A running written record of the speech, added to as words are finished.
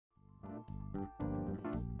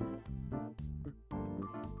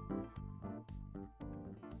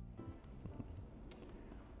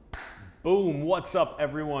Boom, what's up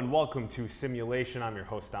everyone? Welcome to Simulation. I'm your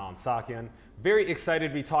host Alan Sakian. Very excited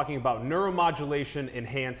to be talking about neuromodulation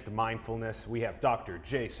enhanced mindfulness. We have Dr.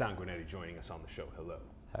 Jay Sanguinetti joining us on the show. Hello.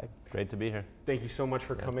 Hi, great to be here. Thank you so much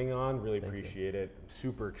for coming on. Really appreciate it. I'm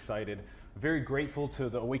super excited. Very grateful to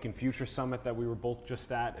the Awaken Future Summit that we were both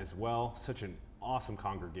just at as well. Such an awesome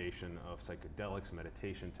congregation of psychedelics,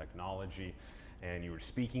 meditation, technology, and you were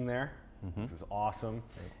speaking there. Which was awesome.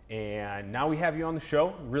 And now we have you on the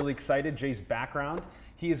show. Really excited. Jay's background.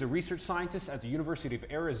 He is a research scientist at the University of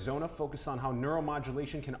Arizona focused on how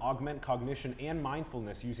neuromodulation can augment cognition and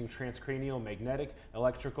mindfulness using transcranial magnetic,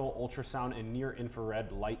 electrical, ultrasound, and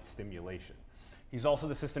near-infrared light stimulation. He's also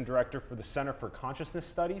the assistant director for the Center for Consciousness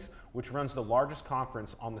Studies, which runs the largest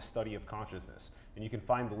conference on the study of consciousness. And you can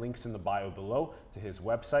find the links in the bio below to his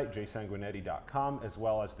website, jsanguinetti.com, as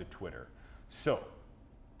well as the Twitter. So,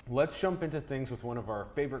 let's jump into things with one of our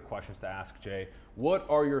favorite questions to ask, Jay. What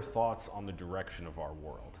are your thoughts on the direction of our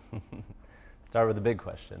world? Start with the big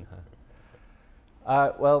question,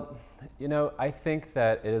 huh? Well, you know, I think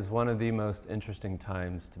that it is one of the most interesting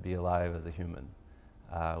times to be alive as a human,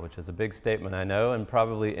 which is a big statement, I know, and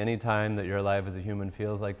probably any time that you're alive as a human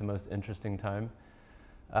feels like the most interesting time.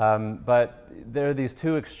 But there are these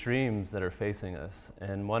two extremes that are facing us,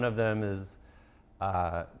 and one of them is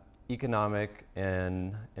economic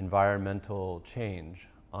and environmental change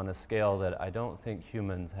on a scale that I don't think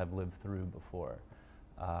humans have lived through before.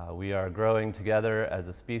 We are growing together as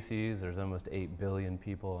a species. There's almost 8 billion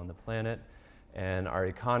people on the planet, and our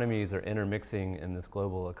economies are intermixing in this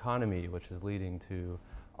global economy, which is leading to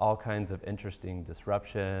all kinds of interesting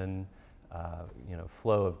disruption,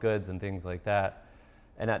 flow of goods and things like that.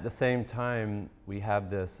 And at the same time, we have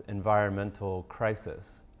this environmental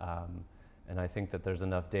crisis. And I think that there's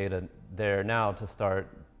enough data there now to start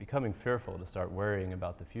becoming fearful, to start worrying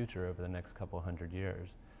about the future over the next couple hundred years.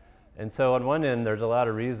 And so on one end, there's a lot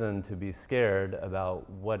of reason to be scared about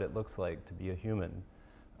what it looks like to be a human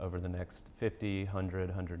over the next 50, 100,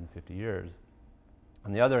 150 years.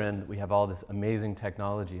 On the other end, we have all this amazing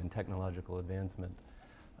technology and technological advancement,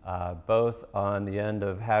 both on the end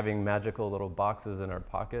of having magical little boxes in our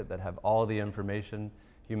pocket that have all the information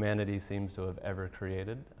humanity seems to have ever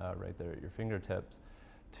created, right there at your fingertips,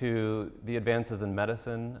 to the advances in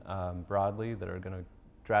medicine broadly that are going to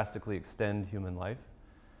drastically extend human life.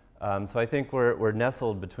 So I think we're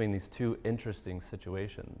nestled between these two interesting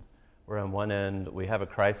situations, where on one end we have a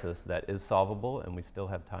crisis that is solvable and we still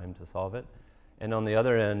have time to solve it. And on the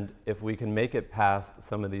other end, if we can make it past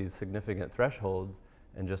some of these significant thresholds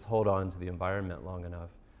and just hold on to the environment long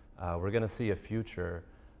enough, we're going to see a future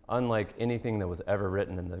unlike anything that was ever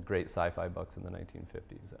written in the great sci-fi books in the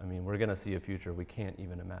 1950s. I mean, we're going to see a future we can't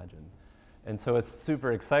even imagine. And so it's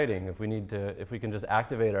super exciting if we can just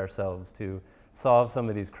activate ourselves to solve some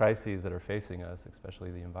of these crises that are facing us,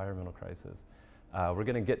 especially the environmental crisis. We're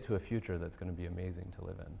going to get to a future that's going to be amazing to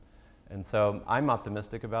live in. And so I'm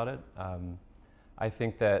optimistic about it. I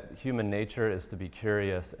think that human nature is to be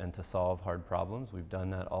curious and to solve hard problems. We've done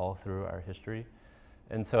that all through our history.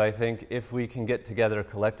 And so I think if we can get together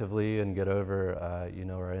collectively and get over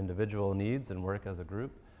our individual needs and work as a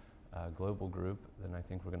group, global group, then I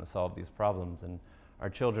think we're going to solve these problems. And our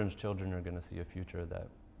children's children are going to see a future that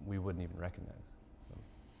we wouldn't even recognize. So.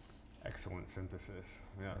 Excellent synthesis.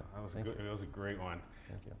 Yeah, that was a great one.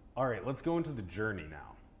 Thank you. All right, let's go into the journey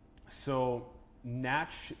now. So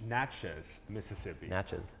Natchez, Mississippi.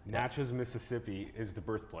 Natchez, Mississippi is the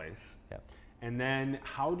birthplace. Yep. And then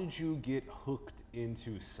how did you get hooked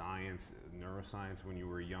into science, neuroscience when you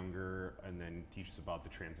were younger, and then teach us about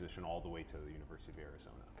the transition all the way to the University of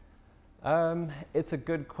Arizona? It's a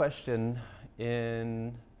good question.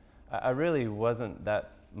 I really wasn't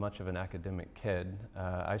that much of an academic kid.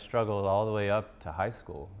 I struggled all the way up to high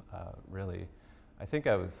school, really. I think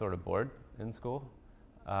I was sort of bored in school.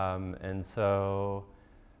 And so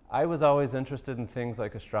I was always interested in things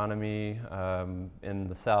like astronomy. In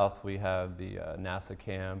the South, we have the NASA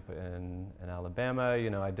camp in Alabama. You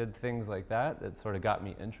know, I did things like that sort of got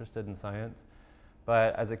me interested in science.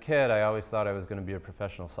 But as a kid, I always thought I was going to be a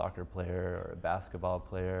professional soccer player or a basketball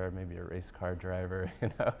player, maybe a race car driver.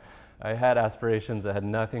 You know, I had aspirations that had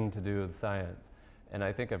nothing to do with science. And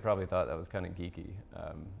I think I probably thought that was kind of geeky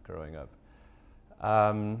growing up.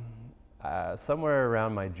 Somewhere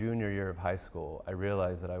around my junior year of high school, I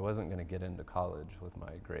realized that I wasn't going to get into college with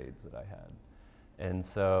my grades that I had. And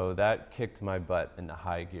so that kicked my butt into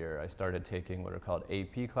high gear. I started taking what are called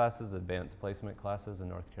AP classes, advanced placement classes in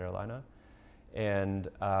North Carolina. And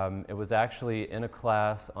it was actually in a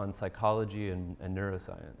class on psychology and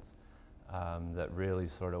neuroscience that really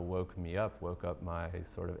sort of woke up my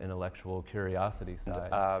sort of intellectual curiosity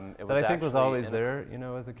side. That I think was always there, you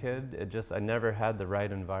know, as a kid. I never had the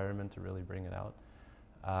right environment to really bring it out.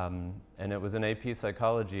 And it was in AP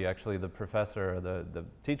psychology, actually the professor, the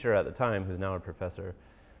teacher at the time, who's now a professor,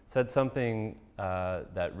 said something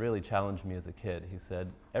that really challenged me as a kid. He said,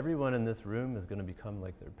 everyone in this room is going to become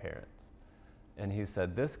like their parents. And he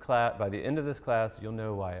said, this class, by the end of this class, you'll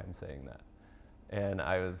know why I'm saying that. And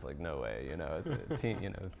I was like, no way, you know, it's a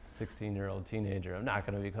 16-year-old teenager. I'm not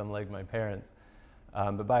going to become like my parents.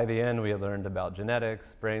 But by the end, we had learned about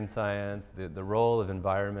genetics, brain science, the role of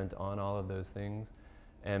environment on all of those things.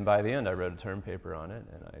 And by the end, I wrote a term paper on it,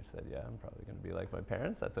 and I said, yeah, I'm probably going to be like my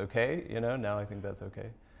parents. That's okay, you know, now I think that's okay.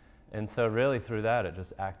 And so really through that, it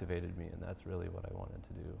just activated me, and that's really what I wanted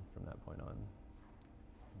to do from that point on.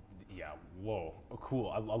 Yeah, whoa, cool.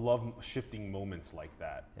 I love shifting moments like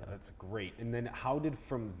that. Yeah. That's great. And then how did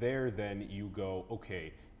from there then you go,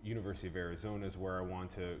 okay, University of Arizona is where I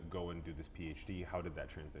want to go and do this PhD. How did that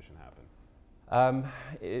transition happen?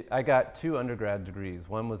 I got 2 undergrad degrees.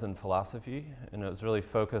 One was in philosophy, and it was really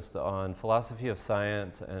focused on philosophy of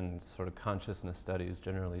science and sort of consciousness studies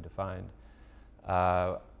generally defined.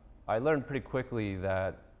 I learned pretty quickly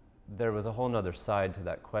that there was a whole nother side to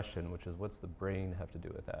that question, which is what's the brain have to do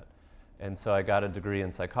with that? And so I got a degree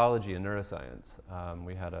in psychology and neuroscience.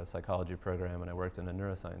 We had a psychology program, and I worked in a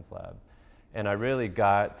neuroscience lab. And I really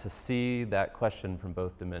got to see that question from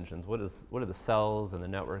both dimensions. What are the cells and the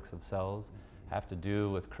networks of cells have to do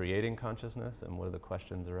with creating consciousness, and what are the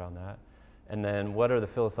questions around that? And then what are the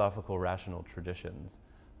philosophical rational traditions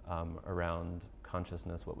around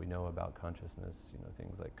consciousness, what we know about consciousness, you know,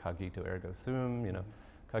 things like cogito ergo sum, you know,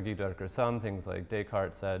 cogito ergo sum, things like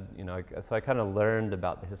Descartes said, you know, so I kind of learned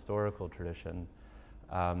about the historical tradition,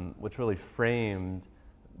 which really framed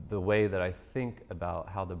the way that I think about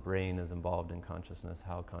how the brain is involved in consciousness,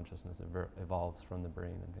 how consciousness evolves from the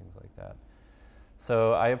brain and things like that.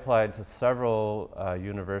 So I applied to several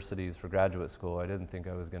universities for graduate school. I didn't think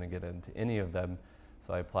I was going to get into any of them,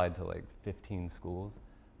 so I applied to like 15 schools.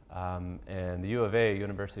 And the U of A,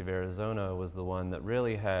 University of Arizona, was the one that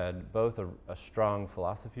really had both a strong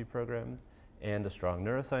philosophy program and a strong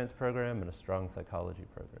neuroscience program and a strong psychology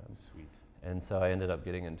program. Sweet. And so I ended up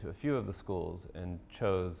getting into a few of the schools and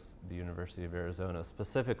chose the University of Arizona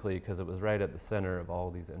specifically because it was right at the center of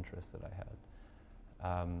all these interests that I had.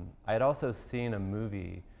 I had also seen a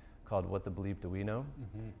movie called What the Bleep Do We Know?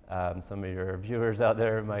 Mm-hmm. Some of your viewers out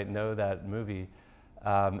there might know that movie.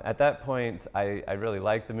 At that point, I really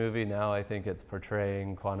liked the movie. Now I think it's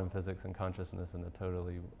portraying quantum physics and consciousness in a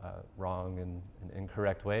totally wrong and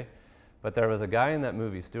incorrect way. But there was a guy in that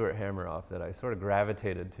movie, Stuart Hameroff, that I sort of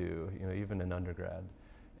gravitated to, you know, even in undergrad.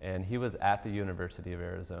 And he was at the University of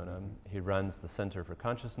Arizona. He runs the Center for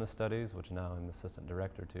Consciousness Studies, which now I'm assistant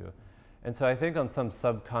director to. And so I think on some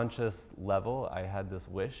subconscious level, I had this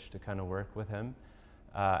wish to kind of work with him.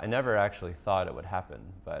 I never actually thought it would happen,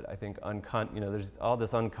 but I think there's all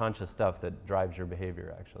this unconscious stuff that drives your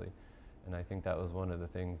behavior, actually. And I think that was one of the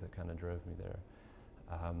things that kind of drove me there.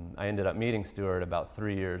 I ended up meeting Stuart about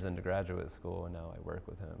 3 years into graduate school, and now I work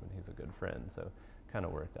with him, and he's a good friend, so it kind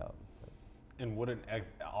of worked out. And what an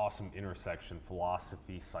awesome intersection,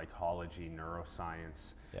 philosophy, psychology,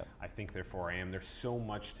 neuroscience. Yep. I think therefore I am. There's so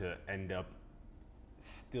much to end up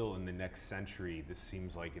still in the next century. This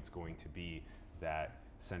seems like it's going to be that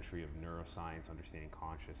century of neuroscience, understanding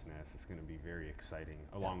consciousness. It's going to be very exciting,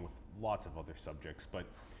 along with lots of other subjects. But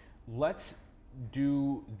let's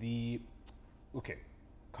do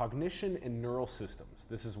cognition and neural systems.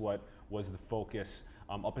 This is what was the focus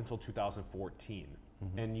up until 2014.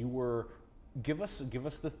 Mm-hmm. And you were give us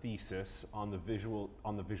the thesis on the visual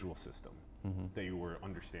system mm-hmm. that you were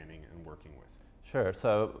understanding and working with. Sure.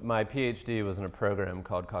 So my PhD was in a program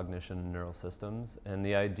called Cognition and Neural Systems, and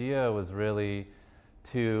the idea was really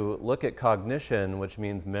to look at cognition, which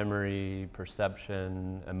means memory,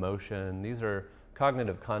 perception, emotion. These are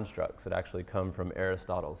cognitive constructs that actually come from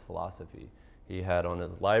Aristotle's philosophy. He had on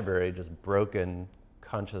his library just broken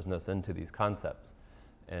consciousness into these concepts.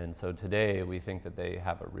 And so today we think that they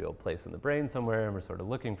have a real place in the brain somewhere, and we're sort of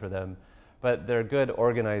looking for them. But they're good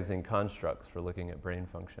organizing constructs for looking at brain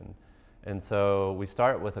function. And so we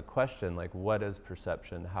start with a question like, what is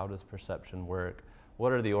perception? How does perception work?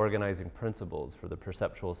 What are the organizing principles for the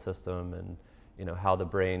perceptual system, and how the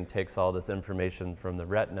brain takes all this information from the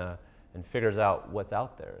retina and figures out what's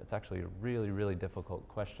out there? It's actually a really, really difficult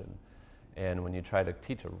question. And when you try to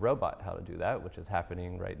teach a robot how to do that, which is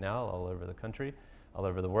happening right now all over the country, all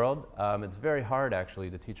over the world. It's very hard actually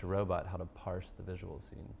to teach a robot how to parse the visual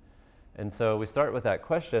scene. And so we start with that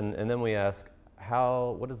question, and then we ask,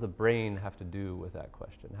 what does the brain have to do with that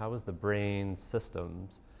question? How is the brain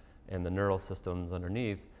systems and the neural systems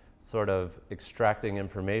underneath sort of extracting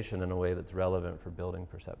information in a way that's relevant for building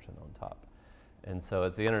perception on top? And so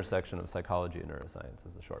it's the intersection of psychology and neuroscience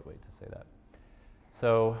is a short way to say that.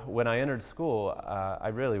 So when I entered school, I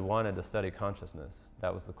really wanted to study consciousness.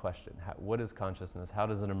 That was the question. What is consciousness? How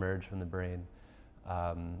does it emerge from the brain?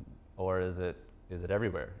 Or is it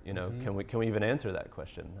everywhere? You know, can we even answer that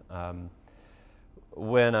question?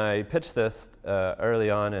 When I pitched this early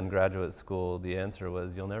on in graduate school, the answer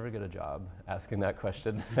was, you'll never get a job asking that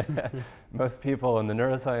question. Most people in the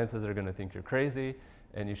neurosciences are going to think you're crazy,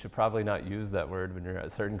 and you should probably not use that word when you're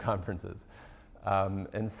at certain conferences.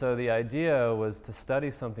 And so the idea was to study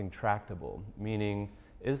something tractable, meaning,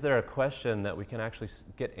 is there a question that we can actually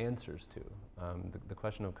get answers to? The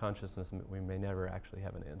question of consciousness, we may never actually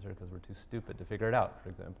have an answer because we're too stupid to figure it out, for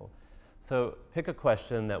example. So pick a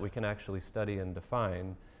question that we can actually study and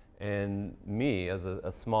define, and me, as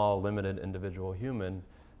a small, limited individual human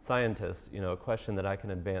scientist, you know, a question that I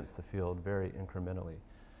can advance the field very incrementally.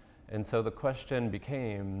 And so the question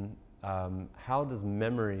became, how does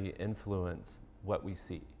memory influence what we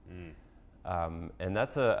see? And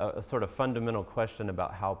that's a sort of fundamental question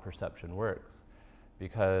about how perception works,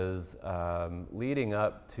 because leading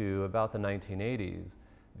up to about the 1980s,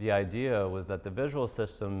 the idea was that the visual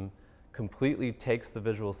system completely takes the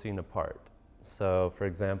visual scene apart. So for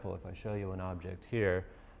example, if I show you an object here,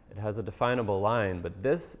 it has a definable line, but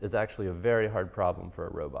this is actually a very hard problem for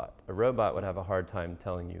a robot. A robot would have a hard time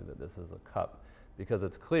telling you that this is a cup because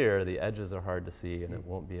it's clear, the edges are hard to see and it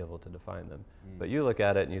won't be able to define them. But you look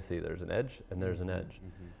at it and you see there's an edge and there's an edge.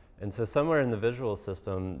 And so somewhere in the visual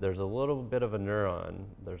system, there's a little bit of a neuron,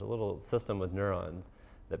 there's a little system with neurons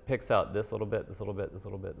that picks out this little bit, this little bit, this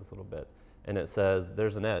little bit, this little bit, and it says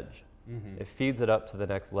there's an edge. It feeds it up to the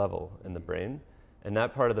next level in the brain, and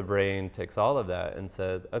that part of the brain takes all of that and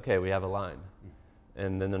says, okay, we have a line.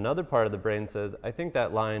 And then another part of the brain says, I think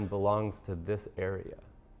that line belongs to this area,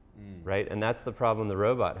 right? And that's the problem the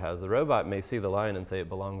robot has. The robot may see the line and say it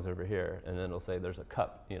belongs over here, and then it'll say there's a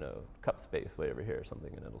cup, you know, cup space way over here or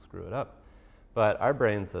something, and it'll screw it up. But our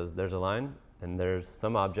brain says there's a line, and there's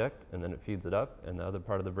some object, and then it feeds it up, and the other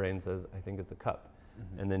part of the brain says, I think it's a cup.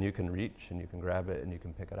 And then you can reach, and you can grab it, and you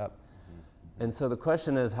can pick it up. And so the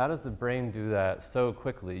question is, how does the brain do that so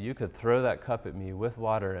quickly? You could throw that cup at me with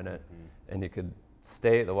water in it, and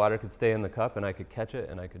the water could stay in the cup, and I could catch it,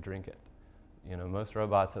 and I could drink it. You know, most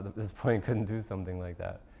robots at this point couldn't do something like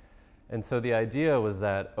that. And so the idea was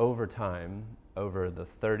that over time, over the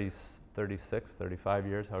 36, 35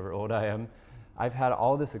 years, however old I am, I've had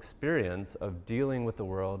all this experience of dealing with the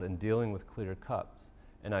world and dealing with clear cups.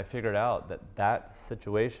 And I figured out that that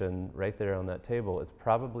situation right there on that table is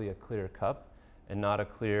probably a clear cup and not a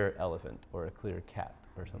clear elephant or a clear cat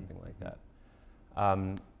or something like that.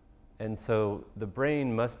 And so the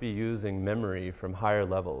brain must be using memory from higher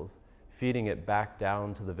levels, feeding it back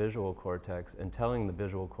down to the visual cortex and telling the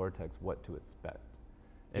visual cortex what to expect.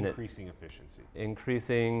 And increasing efficiency.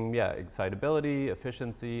 Increasing, yeah, excitability,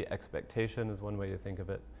 efficiency, expectation is one way to think of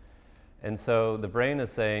it. And so the brain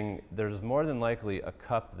is saying there's more than likely a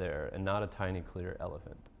cup there and not a tiny clear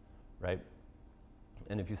elephant, right?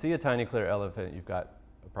 And if you see a tiny clear elephant, you've got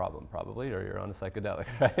a problem probably, or you're on a psychedelic,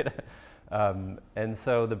 right? And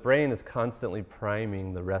so the brain is constantly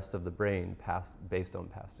priming the rest of the brain based on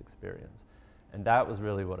past experience. And that was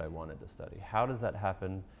really what I wanted to study. How does that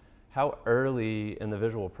happen? How early in the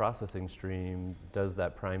visual processing stream does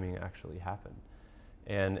that priming actually happen?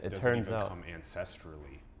 And it turns out— does it even come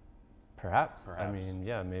ancestrally? Perhaps. I mean,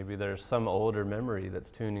 yeah, maybe there's some older memory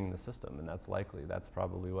that's tuning the system, and that's likely. That's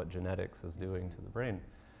probably what genetics is doing to the brain.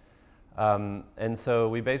 And so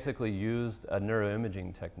we basically used a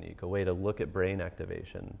neuroimaging technique, a way to look at brain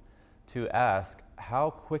activation, to ask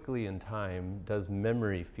how quickly in time does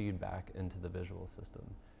memory feed back into the visual system.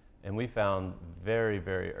 And we found very,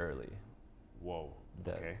 very early. Whoa,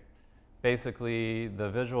 okay. Basically,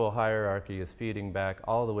 the visual hierarchy is feeding back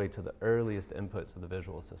all the way to the earliest inputs of the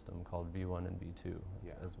visual system, called V1 and V2,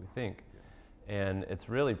 as we think. And it's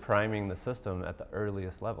really priming the system at the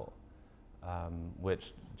earliest level,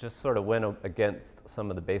 which just sort of went against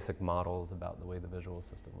some of the basic models about the way the visual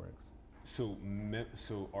system works. So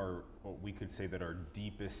we could say that our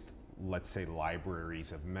deepest, let's say,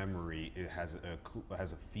 libraries of memory, it has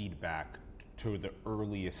a feedback to the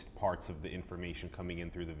earliest parts of the information coming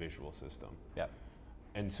in through the visual system. Yeah.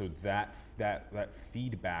 And so that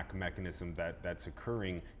feedback mechanism that's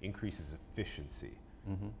occurring increases efficiency.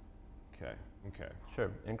 Okay, okay.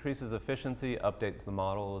 Sure. Increases efficiency, updates the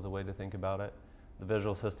model is a way to think about it. The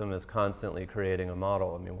visual system is constantly creating a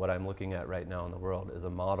model. I mean, what I'm looking at right now in the world is a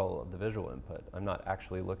model of the visual input. I'm not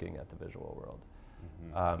actually looking at the visual world.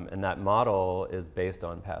 And that model is based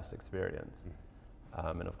on past experience.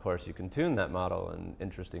 And of course, you can tune that model in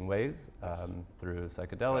interesting ways through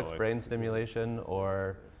psychedelics, brain stimulation,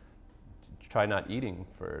 or try not eating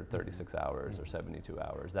for 36 hours or 72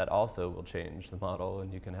 hours. That also will change the model,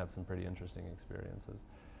 and you can have some pretty interesting experiences.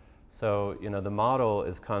 So, you know, the model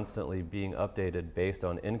is constantly being updated based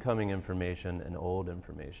on incoming information and old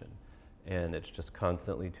information. And it's just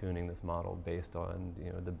constantly tuning this model based on,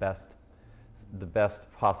 you know, the best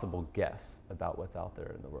possible guess about what's out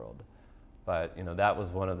there in the world. But, you know, that was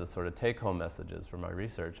one of the sort of take-home messages from my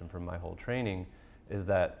research and from my whole training, is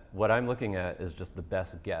that what I'm looking at is just the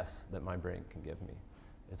best guess that my brain can give me.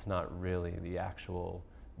 It's not really the actual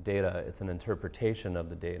data, it's an interpretation of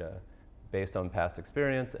the data based on past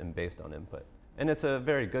experience and based on input. And it's a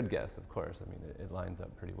very good guess, of course. I mean, it lines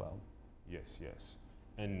up pretty well. Yes, yes.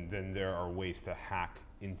 And then there are ways to hack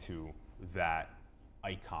into that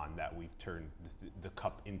icon that we've turned the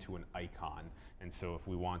cup into an icon. And so if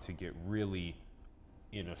we want to get really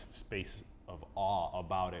in a space of awe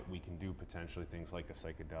about it, we can do potentially things like a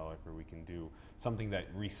psychedelic, or we can do something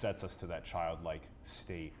that resets us to that childlike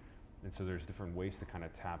state. And so there's different ways to kind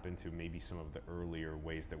of tap into maybe some of the earlier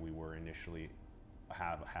ways that we were initially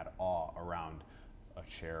had awe around a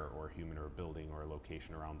chair or a human or a building or a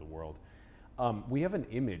location around the world. We have an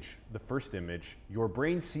image, the first image. Your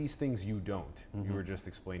brain sees things you don't. You were just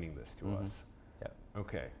explaining this to us. Yeah.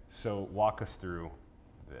 Okay, so walk us through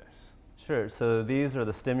this. Sure, so these are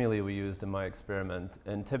the stimuli we used in my experiment,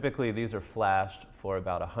 and typically these are flashed for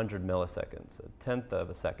about 100 milliseconds, a tenth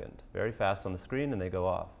of a second, very fast on the screen, and they go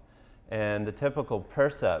off. And the typical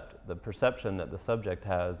perception that the subject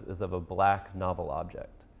has is of a black novel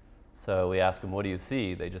object. So we ask them, what do you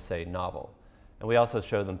see? They just say novel. And we also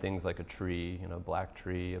show them things like a tree, you know, black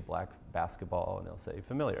tree, a black basketball, and they'll say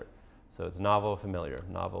familiar. So it's novel, familiar,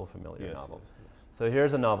 novel, familiar, Yes, novel. yes, yes. So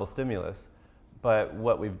here's a novel stimulus. But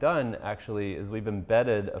what we've done actually is we've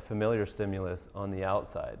embedded a familiar stimulus on the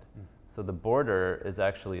outside. So the border is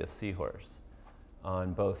actually a seahorse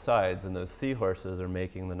on both sides, and those seahorses are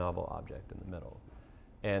making the novel object in the middle.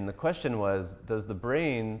 And the question was, does the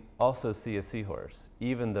brain also see a seahorse,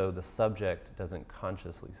 even though the subject doesn't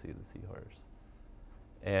consciously see the seahorse?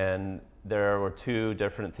 And there were two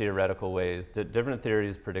different theoretical ways. Different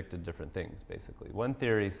theories predicted different things, basically. One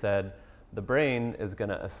theory said the brain is going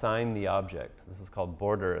to assign the object. This is called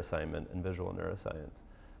border assignment in visual neuroscience.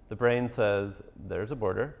 The brain says, there's a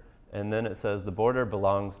border, and then it says the border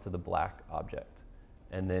belongs to the black object.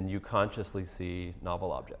 And then you consciously see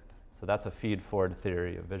novel object. So that's a feed-forward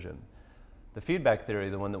theory of vision. The feedback theory,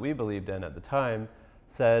 the one that we believed in at the time,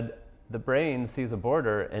 said the brain sees a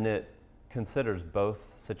border and it considers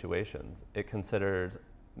both situations. It considers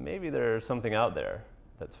maybe there's something out there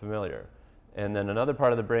that's familiar. And then another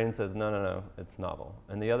part of the brain says, no, no, no, it's novel.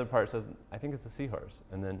 And the other part says, I think it's a seahorse.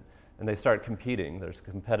 And they start competing. There's a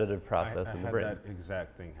competitive process in the brain. I had that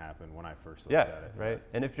exact thing happen when I first looked at it. Right.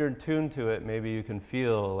 And if you're tuned to it, maybe you can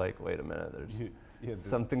feel like, wait a minute, there's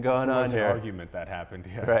something going there on was here. An argument that happened.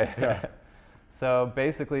 Yeah. Right. Yeah. So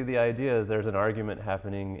basically the idea is there's an argument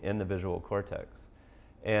happening in the visual cortex.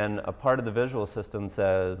 And a part of the visual system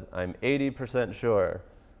says, I'm 80% sure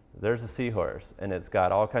there's a seahorse, and it's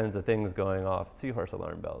got all kinds of things going off, seahorse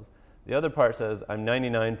alarm bells. The other part says, I'm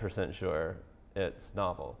 99% sure it's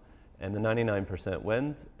novel. And the 99%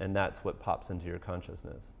 wins, and that's what pops into your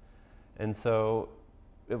consciousness. And so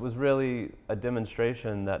it was really a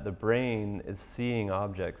demonstration that the brain is seeing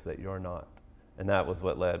objects that you're not. And that was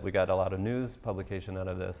what led. We got a lot of news publication out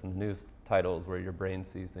of this, and the news titles were your brain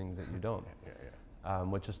sees things that you don't.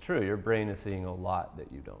 Which is true. Your brain is seeing a lot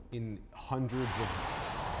that you don't. In hundreds of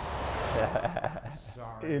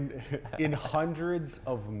in hundreds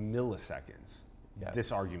of milliseconds,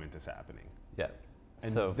 this argument is happening. Yeah.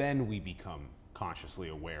 And then we become consciously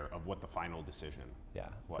aware of what the final decision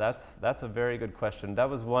was. That's a very good question. That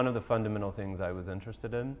was one of the fundamental things I was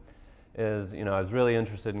interested in. I was really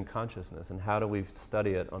interested in consciousness and how do we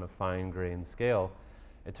study it on a fine-grained scale.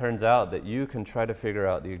 It turns out that you can try to figure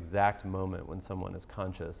out the exact moment when someone is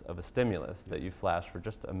conscious of a stimulus that you flash for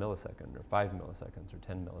just a millisecond or 5 milliseconds or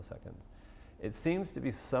 10 milliseconds. It seems to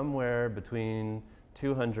be somewhere between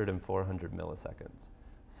 200 and 400 milliseconds.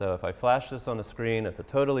 So if I flash this on a screen, it's a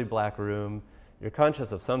totally black room. You're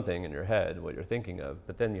conscious of something in your head, what you're thinking of,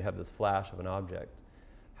 but then you have this flash of an object.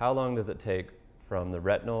 How long does it take from the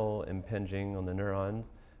retinal impinging on the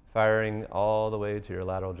neurons, firing all the way to your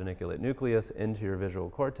lateral geniculate nucleus into your visual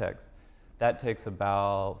cortex, That takes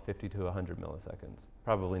about 50 to 100 milliseconds,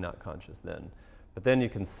 probably not conscious then. But then you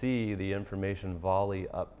can see the information volley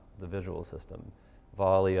up the visual system,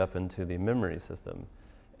 volley up into the memory system.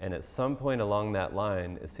 And at some point along that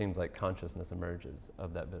line, it seems like consciousness emerges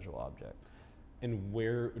of that visual object. And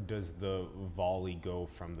where does the volley go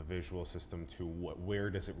from the visual system to where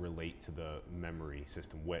does it relate to the memory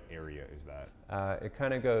system? What area is that? It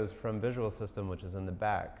kind of goes from visual system, which is in the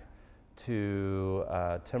back, to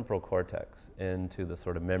temporal cortex, into the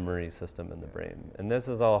sort of memory system in the brain. And this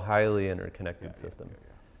is all highly interconnected system.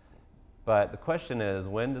 But the question is,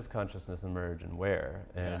 when does consciousness emerge and where?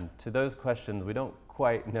 And to those questions, we don't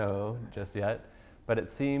quite know just yet. But it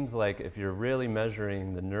seems like if you're really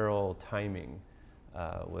measuring the neural timing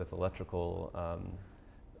with electrical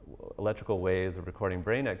ways of recording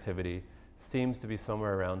brain activity, seems to be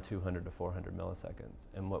somewhere around 200 to 400 milliseconds.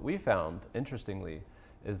 And what we found, interestingly,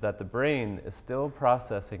 is that the brain is still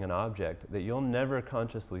processing an object that you'll never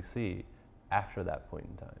consciously see after that point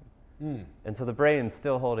in time. And so the brain's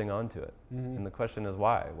still holding on to it. And the question is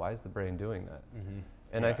why? Why is the brain doing that?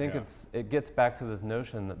 And I think it gets back to this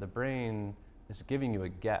notion that the brain is giving you a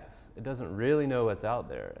guess. It doesn't really know what's out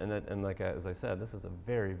there. And like as I said, this is a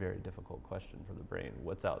very, very difficult question for the brain.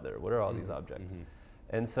 What's out there? What are all these objects?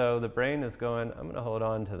 And so the brain is going, I'm going to hold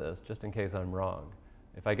on to this just in case I'm wrong.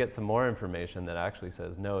 If I get some more information that actually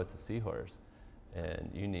says, no, it's a seahorse,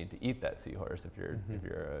 and you need to eat that seahorse if you're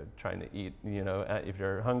trying to eat, if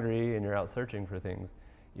you're hungry and you're out searching for things,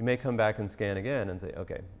 you may come back and scan again and say,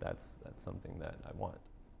 okay, that's something that I want.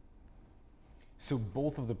 So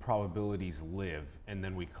both of the probabilities live, and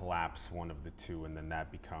then we collapse one of the two, and then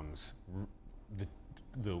that becomes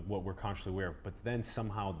the what we're consciously aware of. But then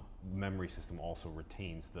somehow the memory system also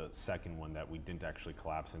retains the second one that we didn't actually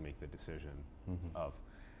collapse and make the decision of.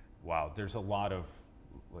 Wow, there's a lot of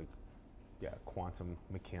quantum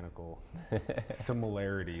mechanical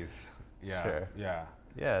similarities.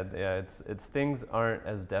 It's things aren't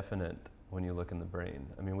as definite when you look in the brain.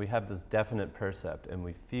 I mean, we have this definite percept, and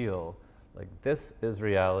we feel like this is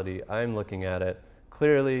reality, I'm looking at it,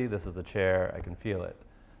 clearly this is a chair, I can feel it.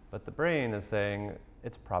 But the brain is saying,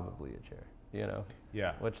 it's probably a chair,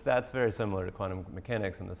 Which that's very similar to quantum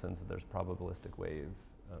mechanics in the sense that there's probabilistic wave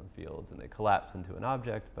fields, and they collapse into an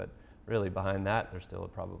object, but really behind that, there's still a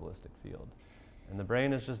probabilistic field. And the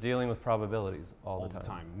brain is just dealing with probabilities all the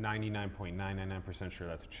time. 99.999% sure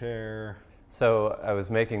that's a chair. So I was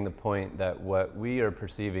making the point that what we are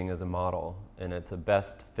perceiving as a model, and it's a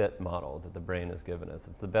best fit model that the brain has given us.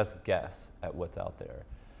 It's the best guess at what's out there.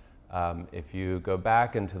 If you go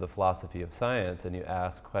back into the philosophy of science and you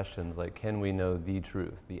ask questions like, can we know the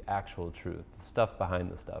truth, the actual truth, the stuff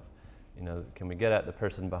behind the stuff? Can we get at the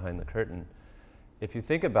person behind the curtain? If you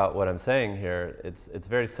think about what I'm saying here, it's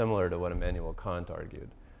very similar to what Immanuel Kant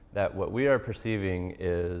argued, that what we are perceiving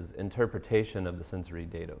is interpretation of the sensory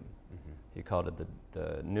datum. He called it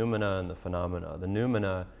the noumena and the phenomena. The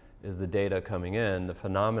noumena is the data coming in. The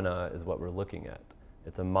phenomena is what we're looking at.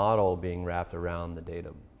 It's a model being wrapped around the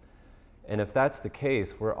datum. And if that's the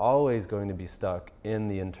case, we're always going to be stuck in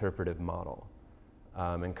the interpretive model.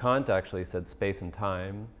 And Kant actually said space and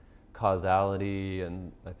time, causality,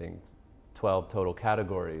 and I think 12 total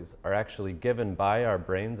categories are actually given by our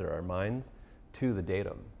brains or our minds to the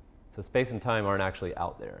datum. So space and time aren't actually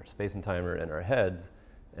out there. Space and time are in our heads,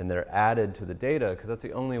 and they're added to the data because that's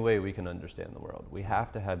the only way we can understand the world. We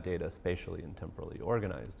have to have data spatially and temporally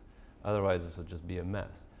organized. Otherwise, this would just be a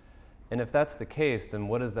mess. And if that's the case, then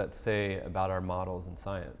what does that say about our models in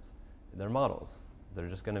science? They're models. They're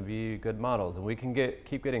just going to be good models. And we can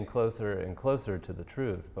keep getting closer and closer to the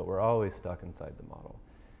truth, but we're always stuck inside the model.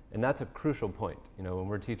 And that's a crucial point. When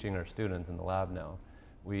we're teaching our students in the lab now,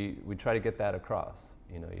 we try to get that across.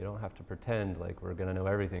 You don't have to pretend like we're going to know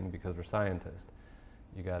everything because we're scientists.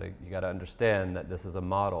 You gotta understand that this is a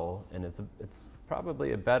model, and it's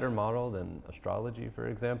probably a better model than astrology, for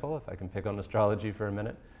example, if I can pick on astrology for a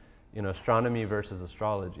minute. Astronomy versus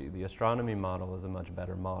astrology. The astronomy model is a much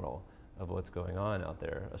better model of what's going on out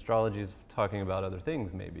there. Astrology is talking about other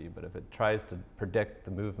things maybe, but if it tries to predict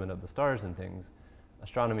the movement of the stars and things,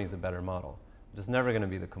 astronomy is a better model. It's never going to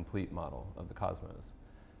be the complete model of the cosmos.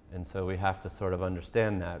 And so we have to sort of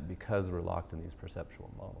understand that because we're locked in these perceptual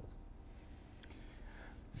models.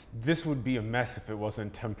 This would be a mess if it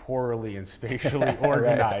wasn't temporally and spatially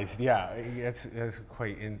organized. Right. Yeah, that's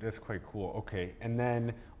quite cool. Okay, and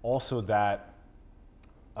then also that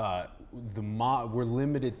we're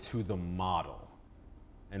limited to the model,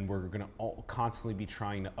 and we're going to constantly be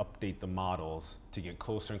trying to update the models to get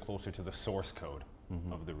closer and closer to the source code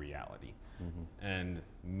of the reality. And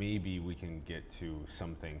maybe we can get to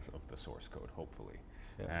some things of the source code, hopefully.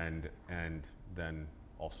 and then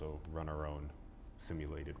also run our own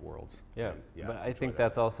simulated worlds. Yeah, yeah, but I think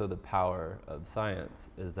that's also the power of science,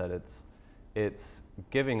 is that it's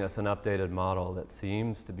giving us an updated model that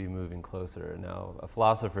seems to be moving closer. Now, a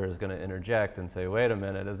philosopher is going to interject and say, wait a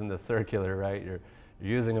minute, isn't this circular, right? You're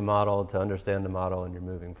using a model to understand the model and you're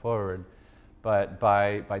moving forward. But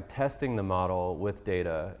by testing the model with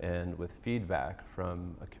data and with feedback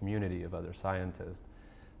from a community of other scientists,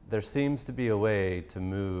 there seems to be a way to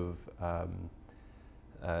move,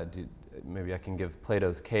 maybe I can give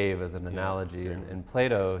Plato's cave as an analogy. In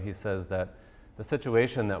Plato, he says that the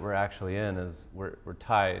situation that we're actually in is we're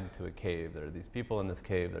tied to a cave. There are these people in this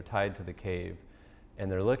cave, they're tied to the cave,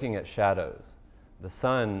 and they're looking at shadows. The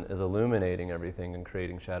sun is illuminating everything and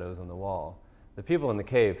creating shadows on the wall. The people in the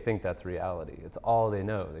cave think that's reality. It's all they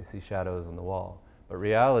know. They see shadows on the wall. But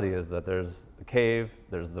reality is that there's a cave,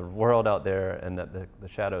 there's the world out there, and that the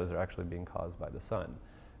shadows are actually being caused by the sun.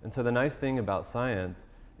 And so the nice thing about science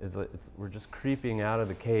is that we're just creeping out of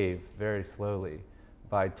the cave very slowly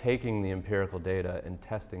by taking the empirical data and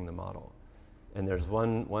testing the model. And there's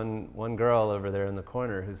one girl over there in the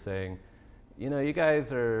corner who's saying, you know, you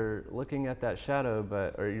guys are looking at that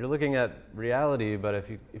shadow, or you're looking at reality, but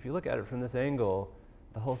if you look at it from this angle,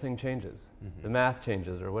 the whole thing changes. The math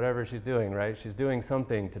changes, or whatever she's doing, right? She's doing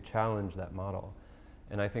something to challenge that model.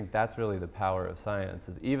 And I think that's really the power of science,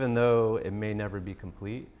 is even though it may never be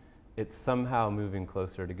complete, it's somehow moving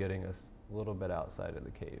closer to getting us a little bit outside of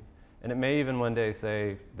the cave. And it may even one day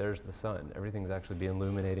say, there's the sun. Everything's actually being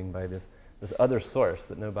illuminating by this other source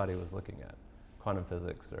that nobody was looking at. Quantum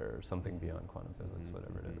physics or something beyond quantum physics,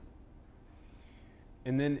 whatever it is.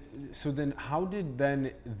 And then, how did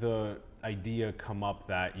then the idea come up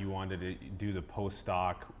that you wanted to do the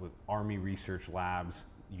postdoc with Army Research Labs,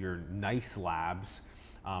 your NICE labs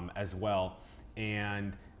as well,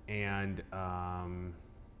 and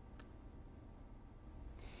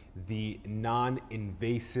the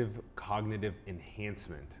non-invasive cognitive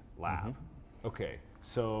enhancement lab? Okay,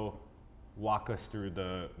 so walk us through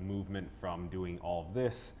the movement from doing all of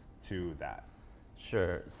this to that.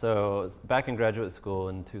 Sure. So back in graduate school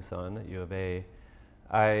in Tucson at U of A,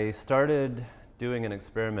 I started doing an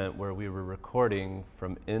experiment where we were recording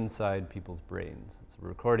from inside people's brains. So we're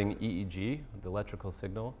recording EEG, the electrical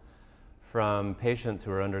signal, from patients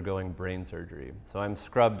who are undergoing brain surgery. So I'm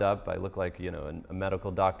scrubbed up. I look like, you know, a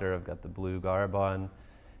medical doctor. I've got the blue garb on.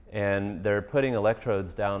 And they're putting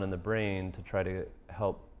electrodes down in the brain to try to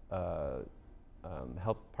help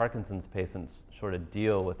Parkinson's patients sort of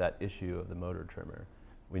deal with that issue of the motor tremor.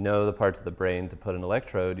 We know the parts of the brain to put an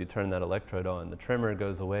electrode, you turn that electrode on, the tremor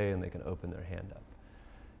goes away and they can open their hand up.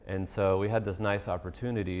 And so we had this nice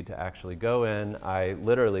opportunity to actually go in.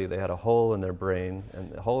 They had a hole in their brain,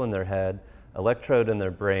 and a hole in their head, electrode in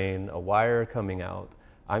their brain, a wire coming out.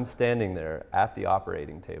 I'm standing there at the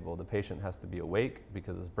operating table. The patient has to be awake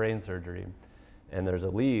because it's brain surgery. And there's a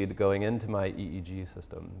lead going into my EEG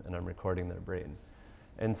system, and I'm recording their brain.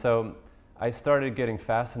 And so I started getting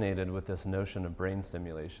fascinated with this notion of brain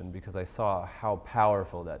stimulation because I saw how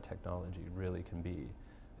powerful that technology really can be.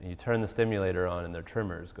 And you turn the stimulator on and their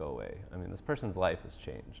tremors go away. I mean, this person's life has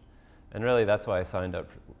changed. And really, that's why I signed up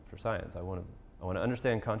for science. I want to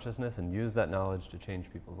understand consciousness and use that knowledge to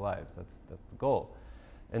change people's lives. That's the goal.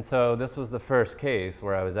 And so this was the first case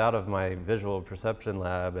where I was out of my visual perception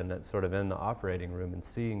lab and sort of in the operating room and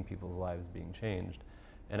seeing people's lives being changed.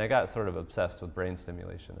 And I got sort of obsessed with brain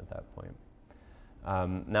stimulation at that point.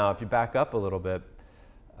 Now, if you back up a little bit,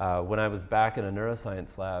 when I was back in a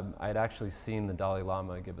neuroscience lab, I'd actually seen the Dalai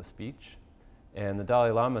Lama give a speech. And the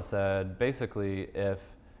Dalai Lama said, basically, if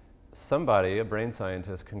somebody, a brain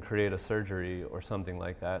scientist, can create a surgery or something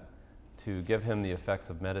like that to give him the effects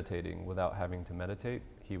of meditating without having to meditate,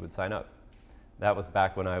 he would sign up. That was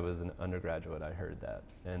back when I was an undergraduate, I heard that.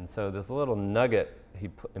 And so this little nugget, he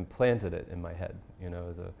implanted it in my head, you know,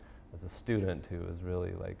 as a student who was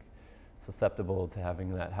really like susceptible to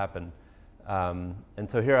having that happen. And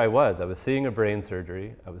so here I was seeing a brain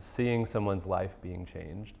surgery, I was seeing someone's life being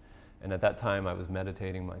changed, and at that time I was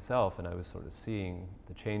meditating myself and I was sort of seeing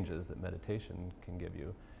the changes that meditation can give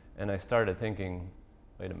you. And I started thinking,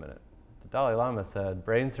 wait a minute, the Dalai Lama said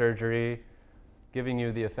brain surgery, giving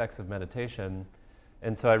you the effects of meditation.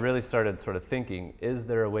 And so I really started sort of thinking, is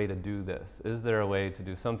there a way to do this? Is there a way to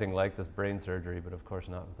do something like this brain surgery, but of course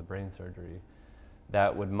not with the brain surgery,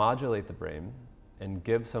 that would modulate the brain and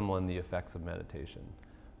give someone the effects of meditation?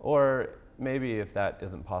 Or maybe if that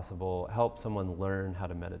isn't possible, help someone learn how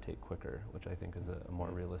to meditate quicker, which I think is a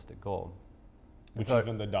more realistic goal. Which so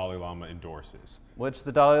even the Dalai Lama endorses. Which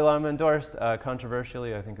the Dalai Lama endorsed.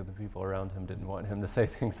 Controversially, I think that the people around him didn't want him to say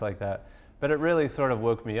things like that. But it really sort of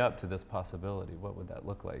woke me up to this possibility. What would that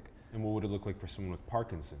look like? And what would it look like for someone with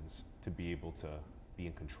Parkinson's to be able to be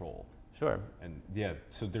in control? Sure. And yeah,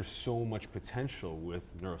 so there's so much potential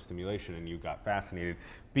with neurostimulation, and you got fascinated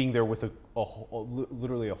being there with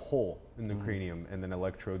literally a hole in the cranium, and then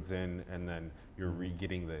electrodes in, and then you're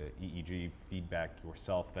getting the EEG feedback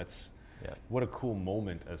yourself. That's what a cool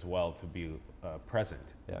moment as well to be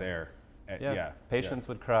present there. Patients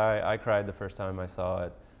would cry. I cried the first time I saw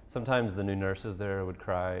it. Sometimes the new nurses there would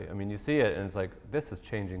cry. I mean, you see it and it's like, this is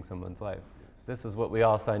changing someone's life. This is what we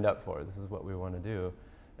all signed up for. This is what we want to do.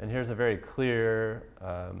 And here's a very clear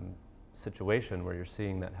situation where you're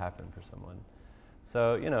seeing that happen for someone.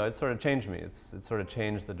 So, you know, it sort of changed me. It sort of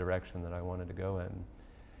changed the direction that I wanted to go in.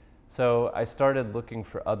 So I started looking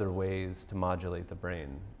for other ways to modulate the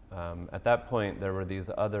brain. At that point, there were these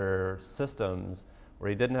other systems where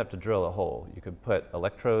you didn't have to drill a hole. You could put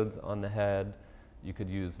electrodes on the head. You could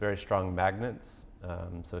use very strong magnets.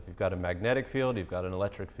 So if you've got a magnetic field, you've got an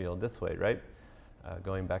electric field this way, right?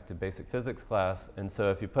 Going back to basic physics class. And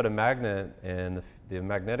so if you put a magnet and the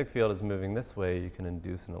magnetic field is moving this way, you can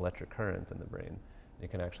induce an electric current in the brain. You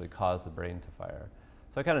can actually cause the brain to fire.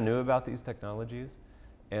 So I kind of knew about these technologies,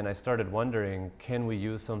 and I started wondering, can we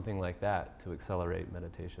use something like that to accelerate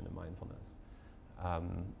meditation and mindfulness?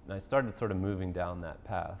 And I started sort of moving down that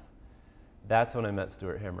path. That's when I met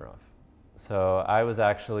Stuart Hameroff. So I was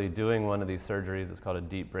actually doing one of these surgeries. It's called a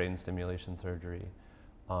deep brain stimulation surgery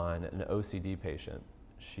on an OCD patient.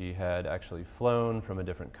 She had actually flown from a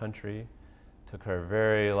different country. Took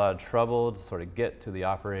her a lot of trouble to sort of get to the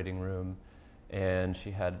operating room. And she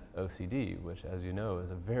had OCD, which, as you know, is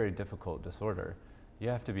a very difficult disorder. You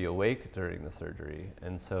have to be awake during the surgery.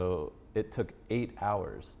 And so it took 8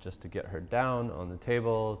 hours just to get her down on the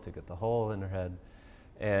table, to get the hole in her head.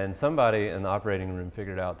 And somebody in the operating room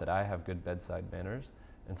figured out that I have good bedside manners.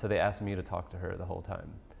 And so they asked me to talk to her the whole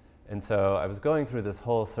time. And so I was going through this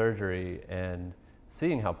whole surgery and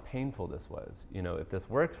seeing how painful this was. You know, if this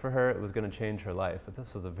works for her, it was going to change her life. But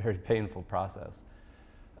this was a very painful process.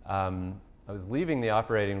 I was leaving the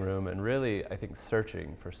operating room and really, I think,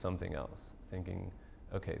 searching for something else, thinking,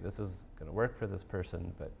 okay, this is going to work for this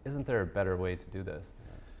person, but isn't there a better way to do this?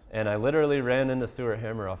 Yes. And I literally ran into Stuart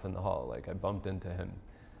Hameroff in the hall. Like, I bumped into him.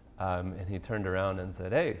 And he turned around and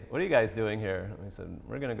said, hey, what are you guys doing here? And we said,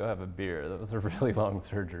 we're going to go have a beer. That was a really long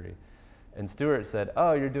surgery. And Stuart said,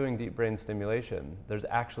 oh, you're doing deep brain stimulation. There's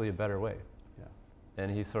actually a better way. Yeah.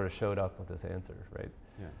 And he sort of showed up with this answer, right?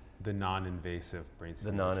 Yeah. The non-invasive brain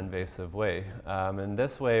stimulation. The non-invasive way. And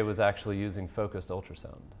this way was actually using focused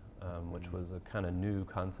ultrasound, which was a kind of new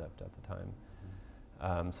concept at the time.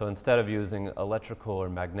 So instead of using electrical or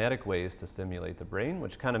magnetic ways to stimulate the brain,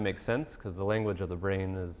 which kind of makes sense because the language of the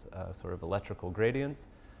brain is sort of electrical gradients,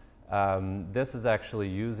 this is actually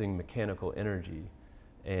using mechanical energy.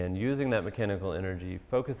 And using that mechanical energy,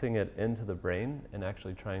 focusing it into the brain and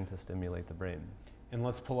actually trying to stimulate the brain. And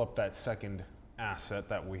let's pull up that second asset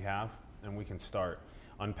that we have, and we can start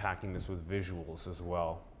unpacking this with visuals as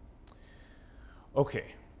well. Okay,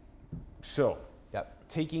 so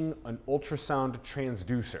taking an ultrasound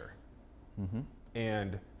transducer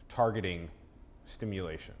and targeting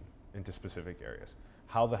stimulation into specific areas.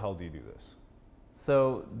 How the hell do you do this?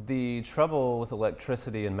 So the trouble with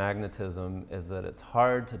electricity and magnetism is that it's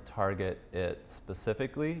hard to target it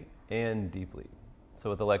specifically and deeply. So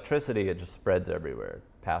with electricity, it just spreads everywhere,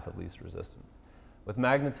 path of least resistance. With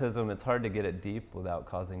magnetism, it's hard to get it deep without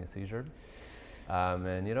causing a seizure.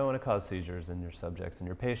 And you don't want to cause seizures in your subjects and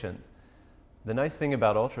your patients. The nice thing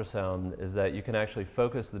about ultrasound is that you can actually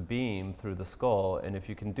focus the beam through the skull, and if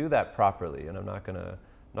you can do that properly, and I'm not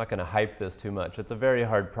going to hype this too much, it's a very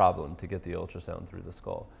hard problem to get the ultrasound through the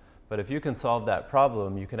skull. But if you can solve that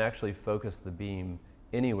problem, you can actually focus the beam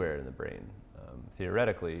anywhere in the brain,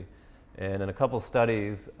 theoretically. And in a couple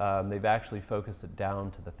studies, they've actually focused it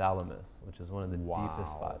down to the thalamus, which is one of the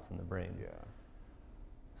deepest spots in the brain. Yeah.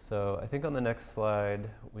 So I think on the next slide,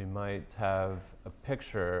 we might have a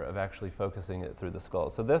picture of actually focusing it through the skull.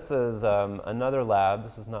 So this is another lab.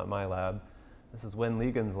 This is not my lab. This is Wen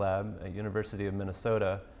Ligen's lab at University of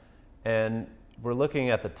Minnesota. And we're looking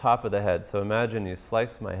at the top of the head. So imagine you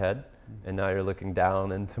slice my head, and now you're looking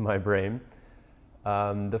down into my brain.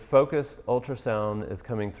 The focused ultrasound is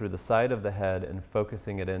coming through the side of the head and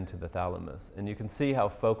focusing it into the thalamus. And you can see how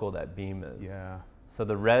focal that beam is. Yeah. So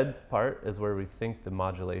the red part is where we think the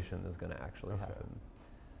modulation is going to actually happen.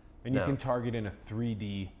 And you can target in a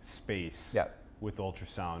 3D space with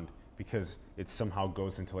ultrasound because it somehow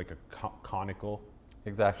goes into like a conical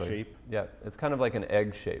shape. Yeah, it's kind of like an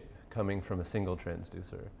egg shape coming from a single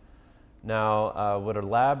transducer. Now, what a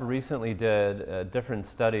lab recently did, a different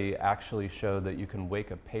study actually showed that you can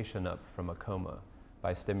wake a patient up from a coma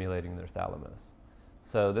by stimulating their thalamus.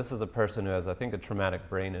 So this is a person who has, I think, a traumatic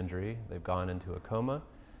brain injury. They've gone into a coma.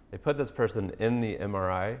 They put this person in the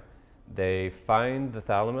MRI. They find the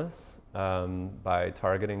thalamus by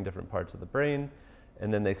targeting different parts of the brain,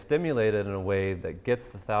 and then they stimulate it in a way that gets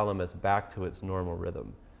the thalamus back to its normal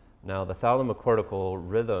rhythm. Now, the thalamocortical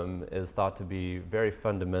rhythm is thought to be very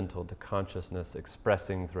fundamental to consciousness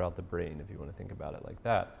expressing throughout the brain, if you want to think about it like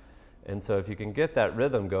that. And so if you can get that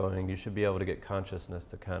rhythm going, you should be able to get consciousness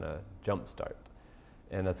to kind of jumpstart.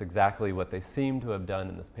 And that's exactly what they seem to have done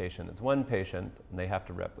in this patient. It's one patient, and they have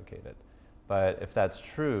to replicate it. But if that's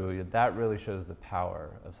true, that really shows the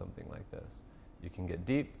power of something like this. You can get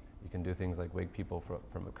deep. You can do things like wake people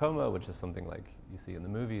from a coma, which is something like you see in the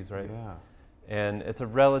movies, right? Yeah. And it's a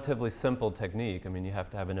relatively simple technique. I mean, you have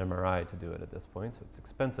to have an MRI to do it at this point, so it's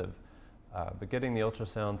expensive. But getting the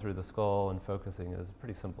ultrasound through the skull and focusing is a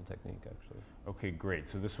pretty simple technique, actually. Okay, great.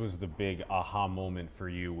 So this was the big aha moment for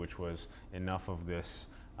you, which was enough of this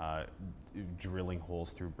drilling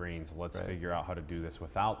holes through brains. Let's figure out how to do this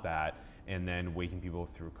without that. And then waking people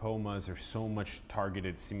through comas. There's so much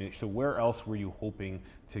targeted simulation. So where else were you hoping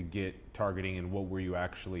to get targeting, and what were you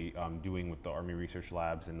actually doing with the Army Research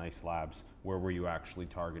Labs and NICE Labs? Where were you actually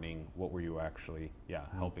targeting? What were you actually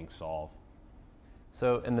helping solve?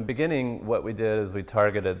 So in the beginning, what we did is we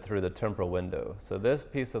targeted through the temporal window. So this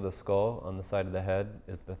piece of the skull on the side of the head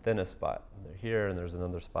is the thinnest spot. They're here, and there's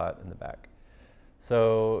another spot in the back.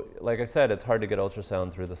 So like I said, it's hard to get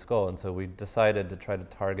ultrasound through the skull, and so we decided to try to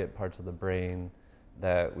target parts of the brain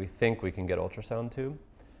that we think we can get ultrasound to.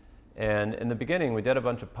 And in the beginning, we did a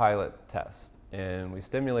bunch of pilot tests, and we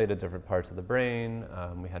stimulated different parts of the brain.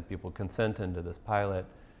 We had people consent into this pilot,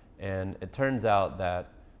 and it turns out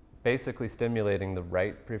that basically stimulating the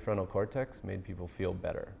right prefrontal cortex made people feel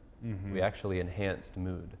better. Mm-hmm. We actually enhanced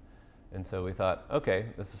mood. And so we thought, okay,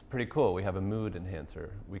 this is pretty cool. We have a mood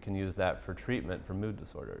enhancer. We can use that for treatment for mood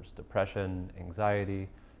disorders, depression, anxiety,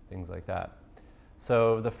 things like that.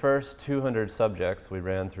 So the first 200 subjects, we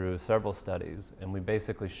ran through several studies, and we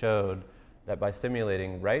basically showed that by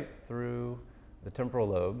stimulating right through the temporal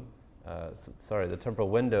lobe, the temporal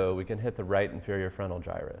window, we can hit the right inferior frontal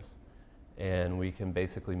gyrus, and we can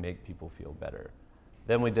basically make people feel better.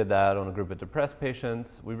 Then we did that on a group of depressed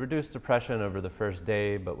patients. We reduced depression over the first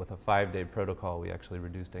day, but with a 5-day protocol, we actually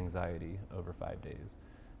reduced anxiety over 5 days.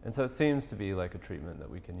 And so it seems to be like a treatment that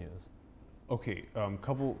we can use. Okay,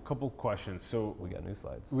 couple questions. So we got new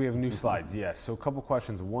slides. We have new slides, yes. So a couple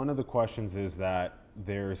questions. One of the questions is that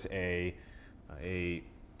there's a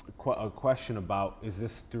question about, is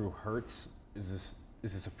this through hertz? Is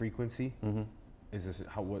this a frequency? Mm-hmm. Is this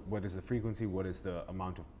what is the frequency? What is the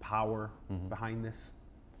amount of power behind this?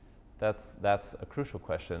 That's a crucial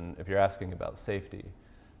question if you're asking about safety.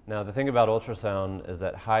 Now, the thing about ultrasound is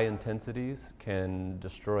that high intensities can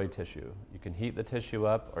destroy tissue. You can heat the tissue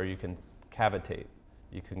up, or you can cavitate.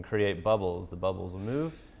 You can create bubbles. The bubbles will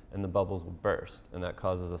move, and the bubbles will burst, and that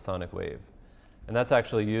causes a sonic wave. And that's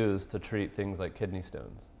actually used to treat things like kidney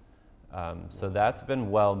stones. So that's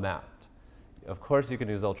been well mapped. Of course, you can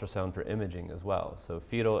use ultrasound for imaging as well. So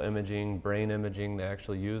fetal imaging, brain imaging, they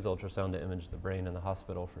actually use ultrasound to image the brain in the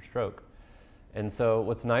hospital for stroke. And so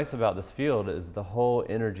what's nice about this field is the whole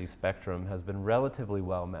energy spectrum has been relatively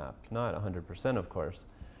well mapped. Not 100%, of course,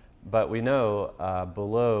 but we know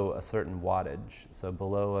below a certain wattage, so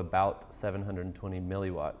below about 720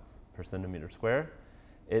 milliwatts per centimeter square,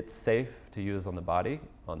 it's safe to use on the body,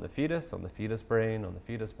 on the fetus brain, on the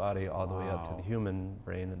fetus body, all the way up to the human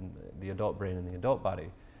brain and the adult brain and the adult body.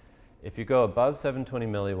 If you go above 720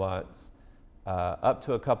 milliwatts, up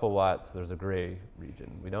to a couple watts, there's a gray region.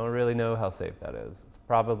 We don't really know how safe that is. It's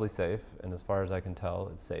probably safe, and as far as I can tell,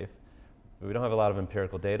 it's safe. But we don't have a lot of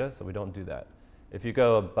empirical data, so we don't do that. If you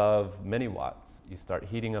go above many watts, you start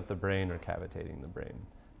heating up the brain or cavitating the brain.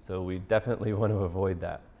 So we definitely want to avoid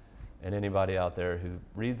that. And anybody out there who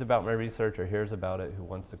reads about my research or hears about it who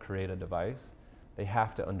wants to create a device, they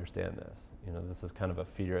have to understand this. You know, this is kind of a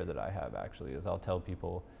fear that I have, actually, is I'll tell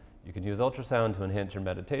people, you can use ultrasound to enhance your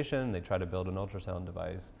meditation. They try to build an ultrasound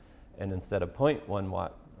device, and instead of 0.1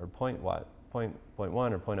 watt or 0.1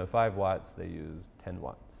 or 0.05 watts, they use 10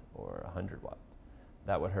 watts or 100 watts.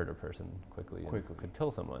 That would hurt a person quickly. Could kill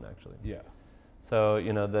someone, actually. Yeah. So,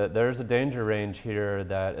 you know, there's a danger range here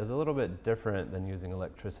that is a little bit different than using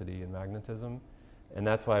electricity and magnetism, and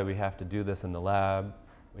that's why we have to do this in the lab.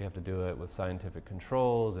 We have to do it with scientific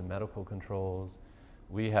controls and medical controls.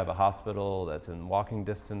 We have a hospital that's in walking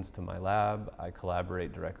distance to my lab. I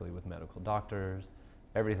collaborate directly with medical doctors.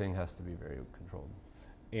 Everything has to be very controlled.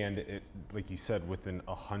 and it, like you said, within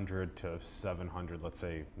 100 to 700, let's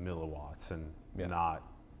say, milliwatts, and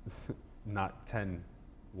not 10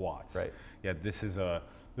 watts. Right. Yeah, this is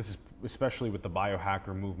especially with the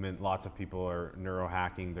biohacker movement. Lots of people are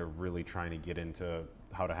neurohacking. They're really trying to get into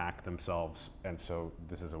how to hack themselves, and so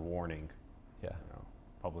this is a warning. Yeah.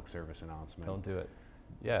 Public service announcement. Don't do it.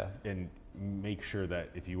 Yeah. And make sure that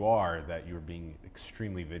if you are, that you're being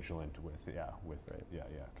extremely vigilant with.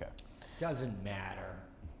 Okay. Doesn't matter.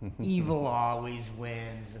 Evil always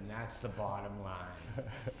wins, and that's the bottom line.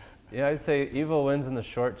 Yeah, I'd say evil wins in the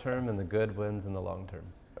short term and the good wins in the long term.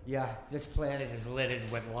 Yeah, this planet is littered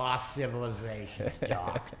with lost civilizations,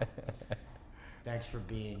 Doc. Thanks for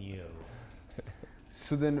being you.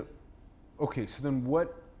 So then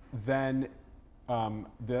what then,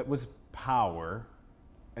 that was power,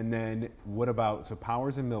 and then what about, so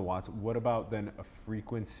power's in milliwatts, what about then a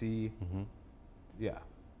frequency? Mm-hmm. Yeah.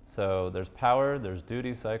 So there's power, there's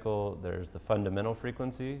duty cycle, there's the fundamental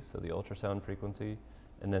frequency, so the ultrasound frequency,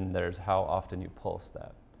 and then there's how often you pulse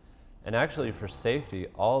that. And actually for safety,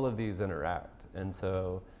 all of these interact. And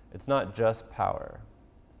so it's not just power.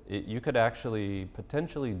 You could actually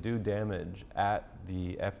potentially do damage at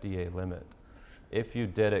the FDA limit if you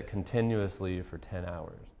did it continuously for 10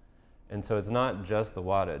 hours. And so it's not just the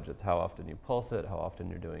wattage, it's how often you pulse it, how often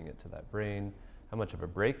you're doing it to that brain, how much of a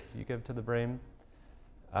break you give to the brain.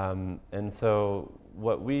 And so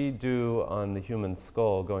what we do on the human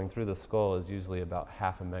skull, going through the skull, is usually about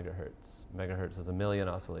 0.5 megahertz. Megahertz is 1 million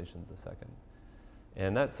oscillations a second.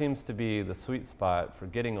 And that seems to be the sweet spot for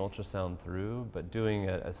getting ultrasound through, but doing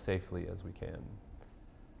it as safely as we can.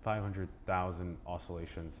 500,000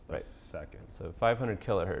 oscillations a second. So 500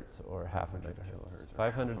 kilohertz or 0.5 megahertz.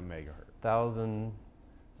 500,000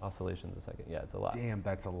 oscillations a second. Yeah, it's a lot. Damn,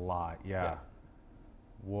 that's a lot. Yeah.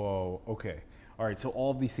 Whoa. Okay. All right. So all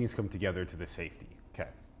of these things come together to the safety. Okay.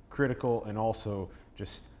 Critical, and also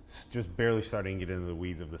just barely starting to get into the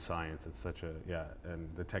weeds of the science. It's such a, and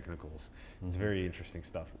the technicals. Mm-hmm. It's very interesting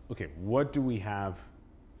stuff. Okay. What do we have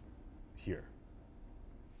here?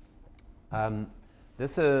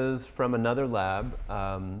 This is from another lab.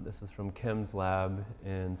 This is from Kim's lab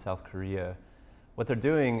in South Korea. What they're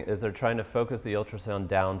doing is they're trying to focus the ultrasound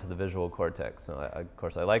down to the visual cortex. So of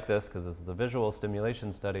course, I like this because this is a visual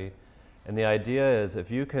stimulation study. And the idea is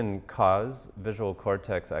if you can cause visual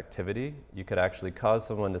cortex activity, you could actually cause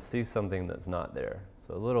someone to see something that's not there.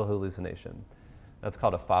 So a little hallucination. That's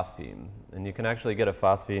called a phospheme. And you can actually get a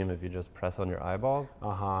phospheme if you just press on your eyeball.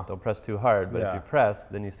 Don't press too hard, but if you press,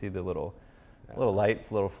 then you see the little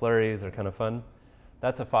lights, little flurries are kind of fun.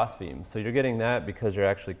 That's a phospheme. So you're getting that because you're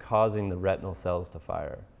actually causing the retinal cells to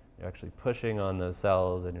fire. You're actually pushing on those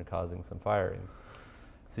cells and you're causing some firing.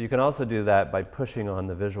 So you can also do that by pushing on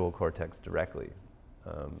the visual cortex directly.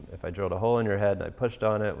 If I drilled a hole in your head and I pushed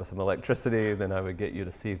on it with some electricity, then I would get you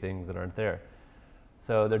to see things that aren't there.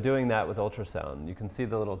 So they're doing that with ultrasound. You can see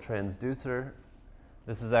the little transducer.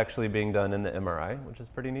 This is actually being done in the MRI, which is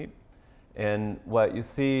pretty neat. And what you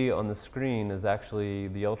see on the screen is actually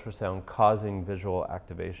the ultrasound causing visual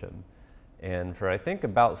activation. And for I think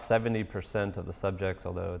about 70% of the subjects,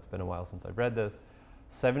 although it's been a while since I've read this,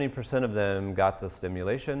 70% of them got the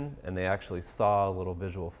stimulation and they actually saw little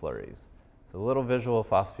visual flurries. So little visual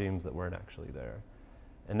phosphemes that weren't actually there.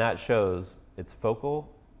 And that shows it's focal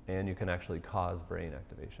and you can actually cause brain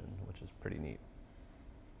activation, which is pretty neat.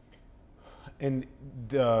 And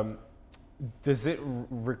does it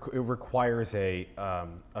requires a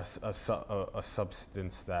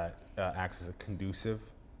substance that acts as a conducive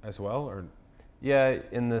as well, or? Yeah,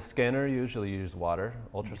 in the scanner you usually use water.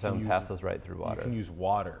 Ultrasound passes right through water. You can use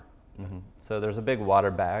water. Mm-hmm. So there's a big water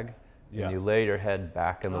bag, and you lay your head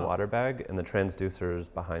back in the water bag, and the transducer is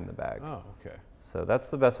behind the bag. Oh, okay. So that's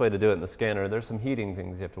the best way to do it in the scanner. There's some heating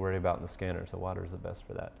things you have to worry about in the scanner, so water is the best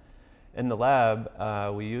for that. In the lab,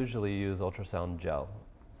 we usually use ultrasound gel.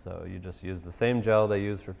 So you just use the same gel they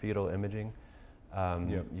use for fetal imaging.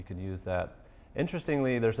 You can use that.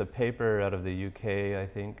 Interestingly, there's a paper out of the UK, I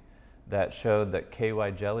think, that showed that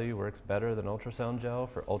KY jelly works better than ultrasound gel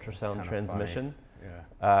for ultrasound transmission.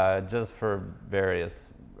 Just for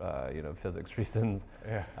various physics reasons.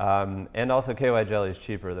 And also KY jelly is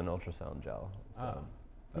cheaper than ultrasound gel. So.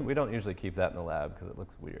 But we don't usually keep that in the lab because it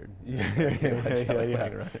looks weird. Well,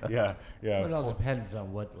 it all depends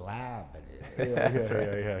on what lab it is.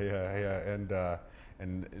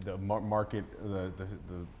 And the market,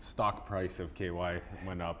 the stock price of KY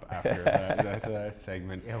went up after that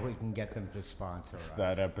segment. Yeah, we can get them to sponsor us.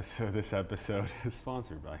 This episode is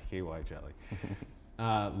sponsored by KY Jelly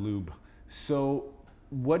Lube. So,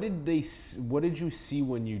 what did you see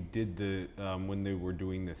when you did when they were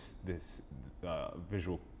doing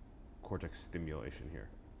visual cortex stimulation here?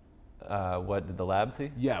 What did the lab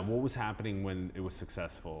see? Yeah, what was happening when it was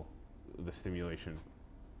successful, the stimulation,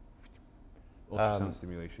 ultrasound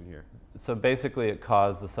stimulation here? So basically it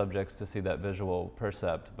caused the subjects to see that visual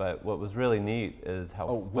percept, but what was really neat is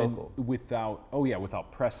how focal.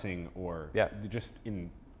 Without pressing or just in.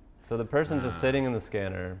 So the person's just sitting in the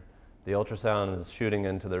scanner, the ultrasound is shooting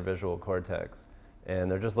into their visual cortex, and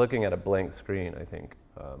they're just looking at a blank screen, I think,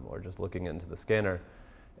 or just looking into the scanner.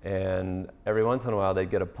 And every once in a while they'd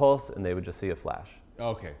get a pulse and they would just see a flash.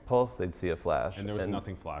 Okay. Pulse, they'd see a flash. And there was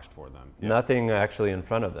nothing flashed for them. Nothing actually in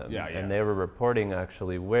front of them. Yeah, yeah. And they were reporting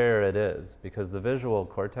actually where it is, because the visual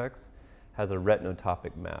cortex has a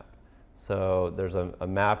retinotopic map. So there's a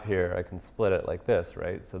map here, I can split it like this,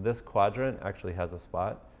 right? So this quadrant actually has a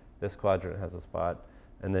spot, this quadrant has a spot,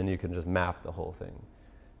 and then you can just map the whole thing.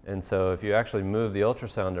 And so if you actually move the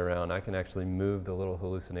ultrasound around, I can actually move the little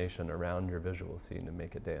hallucination around your visual scene and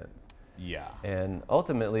make it dance. Yeah. And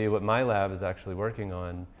ultimately what my lab is actually working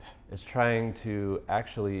on is trying to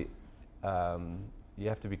actually, you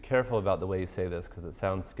have to be careful about the way you say this because it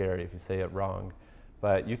sounds scary if you say it wrong,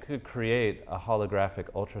 but you could create a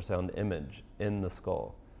holographic ultrasound image in the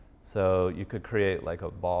skull. So you could create like a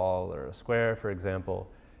ball or a square, for example.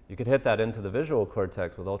 You could hit that into the visual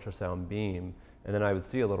cortex with ultrasound beam, and then I would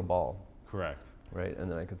see a little ball. Correct. Right,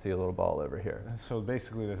 and then I could see a little ball over here. So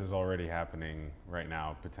basically this is already happening right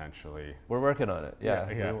now, potentially. We're working on it,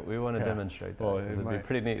 yeah. Yeah. We want to demonstrate that, because it'd be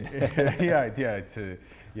pretty neat.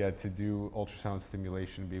 To do ultrasound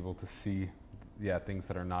stimulation, be able to see things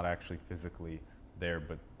that are not actually physically there,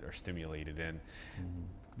 but are stimulated in.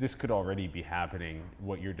 This could already be happening.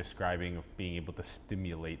 What you're describing of being able to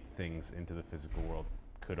stimulate things into the physical world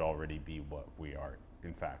could already be what we are,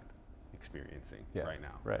 in fact, experiencing right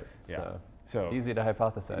now. Right. Yeah. So easy to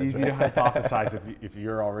hypothesize. Easy to hypothesize if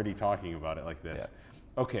you're already talking about it like this.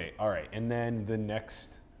 Yeah. Okay. All right. And then the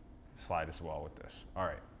next slide as well with this. All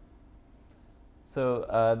right.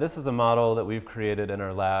 So this is a model that we've created in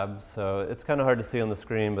our lab. So it's kind of hard to see on the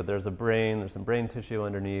screen, but there's a brain, there's some brain tissue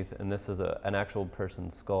underneath, and this is an actual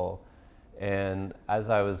person's skull. And as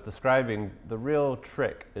I was describing, the real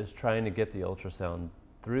trick is trying to get the ultrasound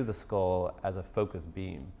through the skull as a focused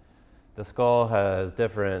beam. The skull has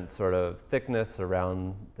different sort of thickness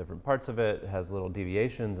around different parts of it. It has little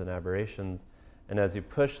deviations and aberrations. And as you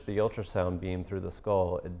push the ultrasound beam through the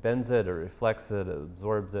skull, it bends it, it reflects it, it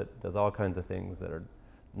absorbs it, does all kinds of things that are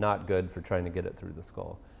not good for trying to get it through the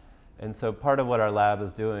skull. And so part of what our lab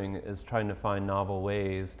is doing is trying to find novel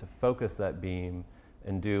ways to focus that beam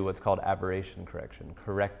and do what's called aberration correction,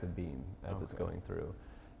 correct the beam as it's going through.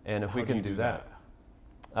 And if we can do that,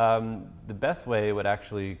 the best way would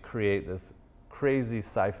actually create this crazy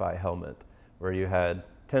sci-fi helmet where you had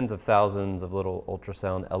tens of thousands of little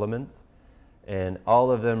ultrasound elements and all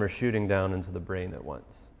of them are shooting down into the brain at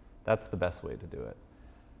once. That's the best way to do it.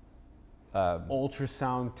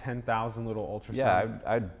 Ultrasound, 10,000 little ultrasound? Yeah,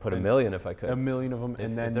 I'd put 1 million if I could. 1 million of them.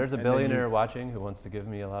 If there's a billionaire watching who wants to give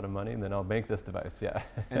me a lot of money, then I'll make this device, yeah.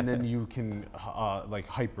 And then you can like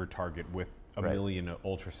hyper target with a million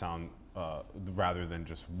ultrasound rather than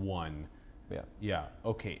just one. Yeah. Yeah,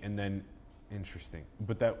 okay, and then, interesting.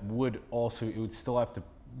 But that would also, it would still have to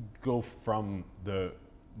go from the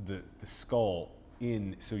skull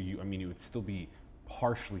in, so it would still be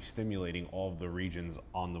partially stimulating all of the regions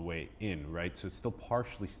on the way in, right? So it still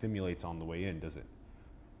partially stimulates on the way in, does it?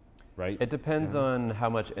 Right? It depends on how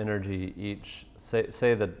much energy each,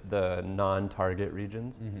 say the non-target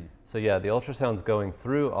regions. So yeah, the ultrasound's going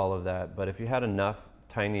through all of that, but if you had enough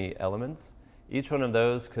tiny elements, each one of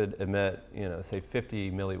those could emit, say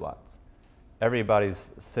 50 milliwatts.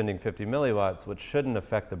 Everybody's sending 50 milliwatts, which shouldn't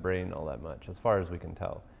affect the brain all that much, as far as we can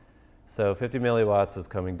tell. So 50 milliwatts is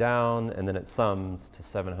coming down, and then it sums to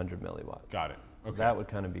 700 milliwatts. Got it. Okay. So that would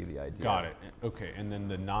kind of be the idea. Got it. Okay, and then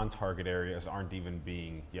the non-target areas aren't even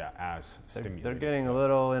being, as stimulated. They're getting a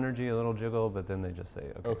little energy, a little jiggle, but then they just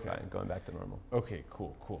say, okay, fine, going back to normal. Okay,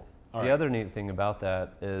 cool. The other neat thing about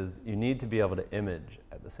that is you need to be able to image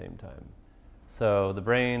at the same time. So the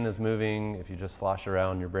brain is moving. If you just slosh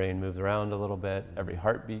around, your brain moves around a little bit. Every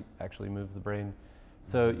heartbeat actually moves the brain.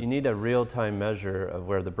 So you need a real-time measure of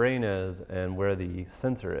where the brain is and where the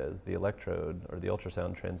sensor is, the electrode or the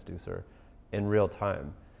ultrasound transducer, in real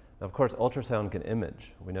time. Now, of course, ultrasound can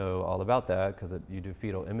image. We know all about that because you do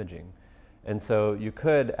fetal imaging. And so you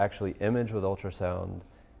could actually image with ultrasound.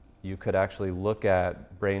 You could actually look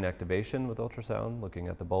at brain activation with ultrasound, looking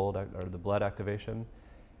at the blood activation,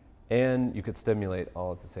 and you could stimulate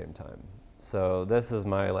all at the same time. So this is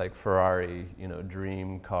my Ferrari,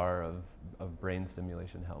 dream car of brain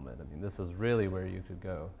stimulation helmet. This is really where you could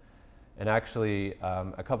go. And actually,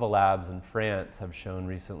 a couple labs in France have shown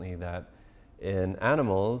recently that in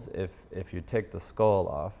animals, if you take the skull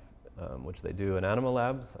off, which they do in animal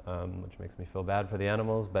labs, which makes me feel bad for the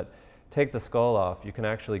animals, but take the skull off, you can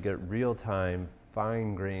actually get real-time,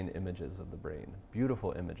 fine-grained images of the brain,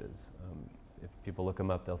 beautiful images. If people look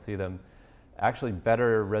them up, they'll see them. Actually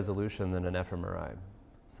better resolution than an fMRI.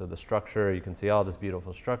 So the structure, you can see all this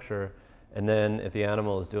beautiful structure, and then if the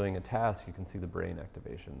animal is doing a task, you can see the brain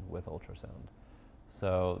activation with ultrasound.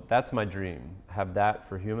 So that's my dream, have that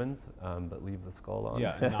for humans, but leave the skull on.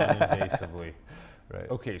 Yeah, non-invasively. Right.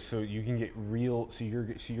 Okay, so you can get real, so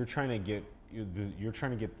you're trying to get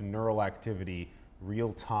the neural activity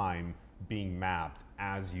real time being mapped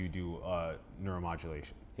as you do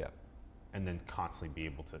neuromodulation. Yeah. And then constantly be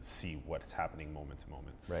able to see what's happening moment to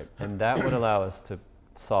moment. Right, and that would allow us to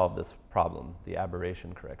solve this problem, the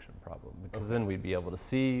aberration correction problem, because then we'd be able to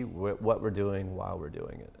see what we're doing while we're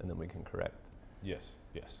doing it, and then we can correct. Yes,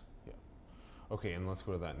 yes, yeah. Okay, and let's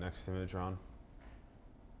go to that next image, Ron.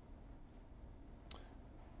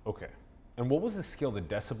 Okay, and what was the scale, the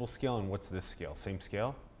decibel scale, and what's this scale? Same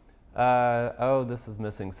scale? Oh, this is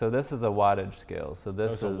missing. So this is a wattage scale. So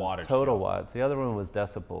this is wattage total scale. watts. The other one was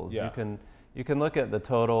decibels. Yeah. You can look at the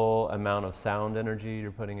total amount of sound energy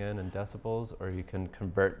you're putting in decibels, or you can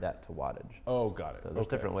convert that to wattage. Oh, got it. So there's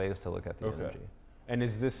different ways to look at the energy. And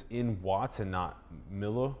is this in watts and not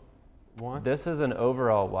milliwatts? This is an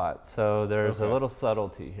overall watt. So there's a little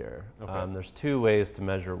subtlety here. There's two ways to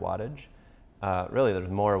measure wattage. Really, there's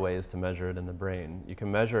more ways to measure it in the brain. You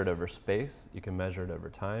can measure it over space, you can measure it over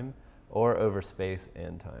time, or over space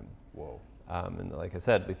and time. Whoa. And like I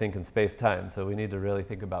said, we think in space-time, so we need to really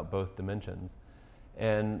think about both dimensions.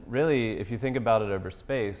 And really, if you think about it over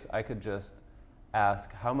space, I could just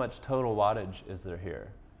ask how much total wattage is there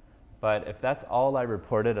here? But if that's all I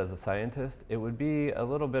reported as a scientist, it would be a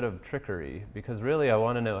little bit of trickery, because really I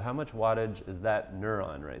want to know how much wattage is that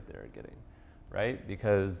neuron right there getting, right?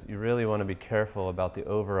 Because you really want to be careful about the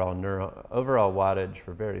overall wattage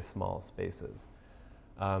for very small spaces.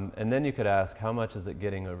 And then you could ask, how much is it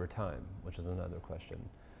getting over time, which is another question.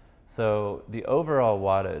 So the overall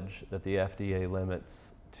wattage that the FDA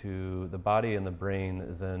limits to the body and the brain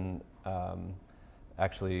is in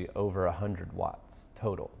actually over 100 watts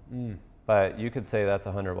total. But you could say that's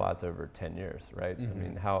 100 watts over 10 years, right? I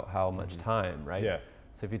mean, how much time, right? Yeah.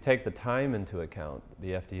 So if you take the time into account,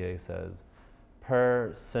 the FDA says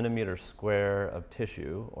per centimeter square of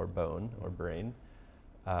tissue or bone or brain,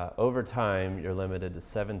 over time, you're limited to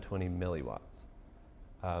 720 milliwatts.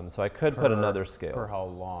 So I could put another scale. For how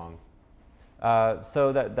long?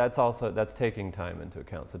 So that's taking time into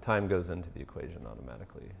account. So time goes into the equation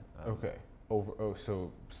automatically. Okay.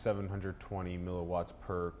 So 720 milliwatts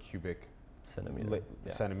per cubic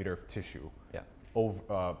centimeter of tissue. Yeah.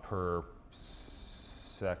 Per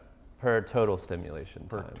total stimulation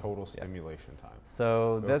time. Per total stimulation time.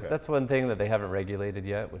 So that's one thing that they haven't regulated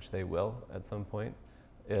yet, which they will at some point,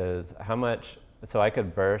 is how much. So I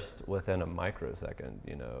could burst within a microsecond,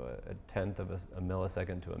 you know, a tenth of a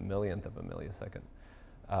millisecond to a millionth of a millisecond.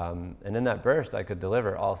 And in that burst, I could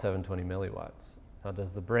deliver all 720 milliwatts. Now,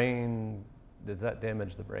 does that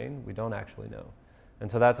damage the brain? We don't actually know. And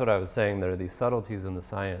so that's what I was saying. There are these subtleties in the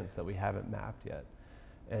science that we haven't mapped yet.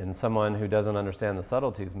 And someone who doesn't understand the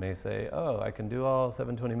subtleties may say, oh, I can do all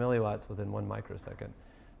 720 milliwatts within 1 microsecond.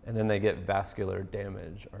 And then they get vascular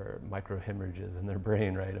damage or microhemorrhages in their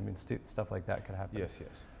brain, right? I mean, stuff like that could happen. Yes,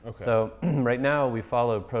 yes. Okay. So right now we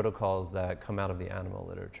follow protocols that come out of the animal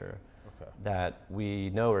literature that we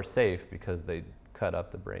know are safe because they cut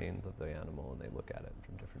up the brains of the animal and they look at it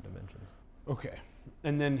from different dimensions. Okay.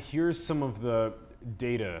 And then here's some of the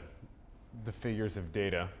data, the figures of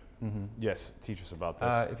data. Yes, teach us about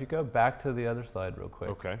this. If you go back to the other slide real quick.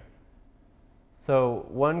 Okay. So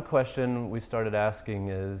one question we started asking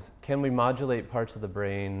is, can we modulate parts of the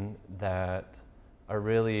brain that are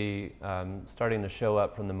really starting to show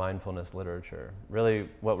up from the mindfulness literature? Really,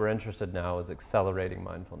 what we're interested now is accelerating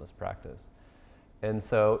mindfulness practice. And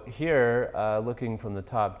so here, looking from the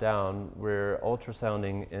top down, we're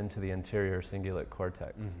ultrasounding into the anterior cingulate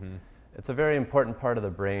cortex. It's a very important part of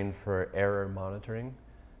the brain for error monitoring.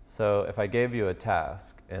 So if I gave you a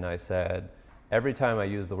task and I said, every time I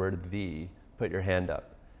use the word "the," put your hand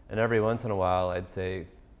up. And every once in a while I'd say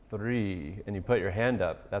 3 and you put your hand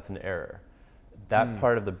up, that's an error. That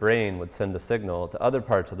part of the brain would send a signal to other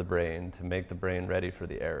parts of the brain to make the brain ready for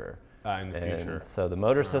the error. In the future. So the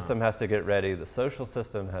motor system has to get ready, the social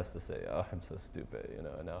system has to say, oh, I'm so stupid, you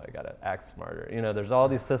know, and now I gotta act smarter. You know, there's all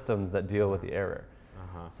these systems that deal with the error.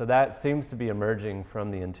 So that seems to be emerging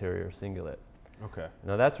from the anterior cingulate. Okay.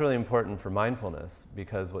 Now that's really important for mindfulness,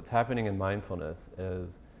 because what's happening in mindfulness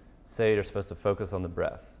is, say you're supposed to focus on the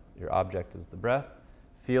breath. Your object is the breath.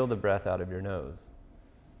 Feel the breath out of your nose.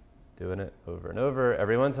 Doing it over and over.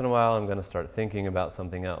 Every once in a while, I'm going to start thinking about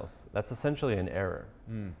something else. That's essentially an error.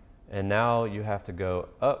 And now you have to go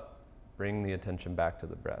up, bring the attention back to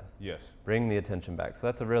the breath. Yes. Bring the attention back. So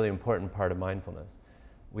that's a really important part of mindfulness.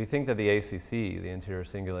 We think that the ACC, the anterior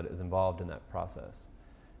cingulate, is involved in that process.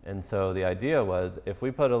 And so the idea was, if we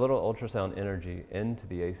put a little ultrasound energy into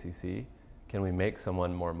the ACC, can we make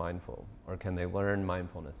someone more mindful, or can they learn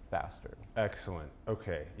mindfulness faster? Excellent.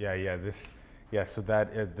 Okay. So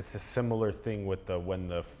this is a similar thing with when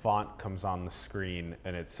the font comes on the screen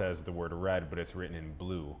and it says the word red, but it's written in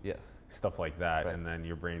blue. Yes. Stuff like that, right. And then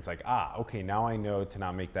your brain's like, okay, now I know to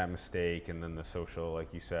not make that mistake. And then the social,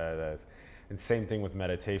 like you said, and same thing with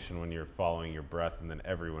meditation when you're following your breath, and then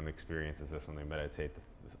everyone experiences this when they meditate.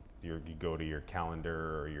 You go to your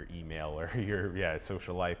calendar or your email or your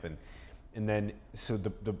social life, and then so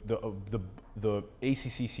the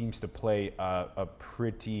ACC seems to play a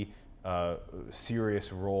pretty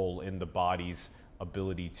serious role in the body's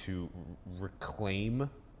ability to reclaim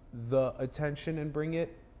the attention and bring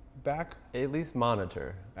it back. At least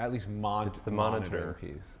monitor. It's the monitoring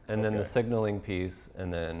piece, and then the signaling piece,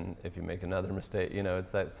 and then if you make another mistake,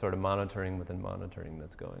 it's that sort of monitoring within monitoring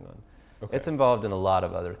that's going on. Okay. It's involved in a lot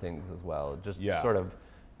of other things as well, just sort of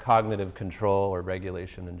cognitive control or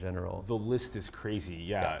regulation in general. The list is crazy.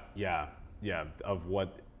 Yeah. Of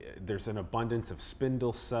what, there's an abundance of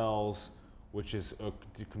spindle cells, which is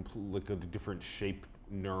like a different shape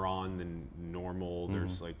neuron than normal.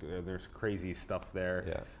 There's crazy stuff there.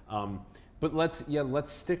 Yeah. But let's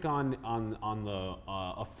stick on the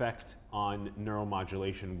effect on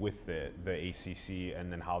neuromodulation with the ACC,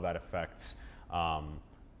 and then how that affects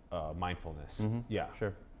mindfulness. Yeah.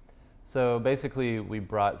 Sure. So basically, we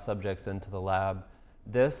brought subjects into the lab.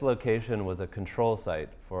 This location was a control site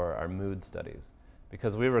for our mood studies,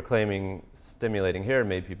 because we were claiming stimulating here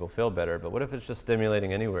made people feel better, but what if it's just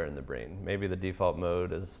stimulating anywhere in the brain? Maybe the default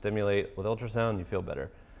mode is stimulate with ultrasound, you feel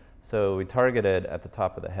better. So we targeted at the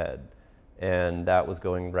top of the head, and that was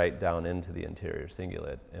going right down into the anterior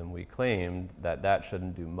cingulate, and we claimed that that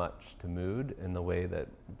shouldn't do much to mood in the way that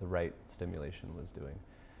the right stimulation was doing.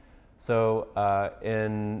 So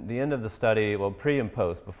in the end of the study, well, pre and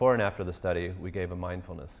post, before and after the study, we gave a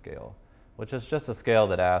mindfulness scale, which is just a scale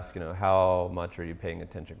that asks, how much are you paying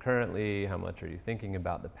attention currently? How much are you thinking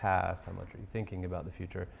about the past? How much are you thinking about the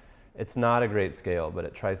future? It's not a great scale, but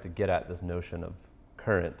it tries to get at this notion of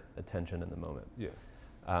current attention in the moment. Yeah.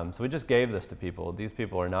 So we just gave this to people. These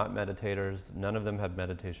people are not meditators. None of them had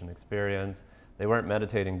meditation experience. They weren't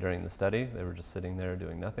meditating during the study. They were just sitting there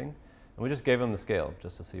doing nothing. And we just gave them the scale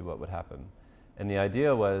just to see what would happen. And the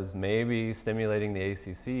idea was maybe stimulating the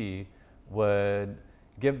ACC would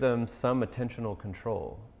give them some attentional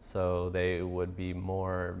control, so they would be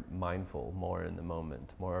more mindful, more in the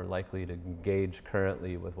moment, more likely to engage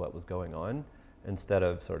currently with what was going on, instead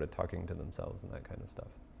of sort of talking to themselves and that kind of stuff.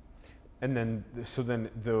 And then, so the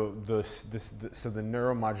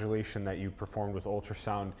neuromodulation that you performed with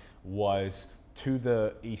ultrasound was to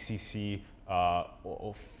the ACC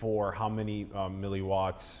for how many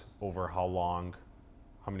milliwatts, over how long,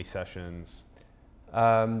 how many sessions?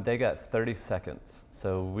 They got 30 seconds.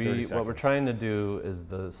 So what we're trying to do is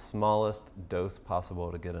the smallest dose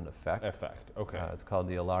possible to get an effect. Okay. It's called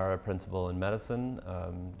the Alara principle in medicine.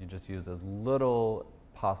 You just use as little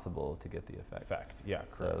possible to get the effect. Yeah.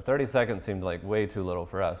 So correct. 30 seconds seemed like way too little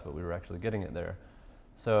for us, but we were actually getting it there.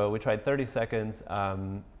 So we tried 30 seconds.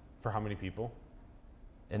 For how many people?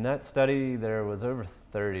 In that study, there was over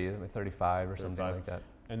 30, like 35 or something like that.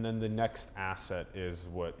 And then the next asset is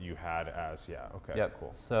what you had as, okay, yep.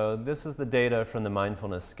 Cool. So this is the data from the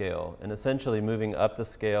mindfulness scale. And essentially moving up the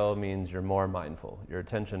scale means you're more mindful. Your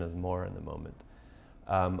attention is more in the moment.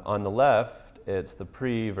 On the left, it's the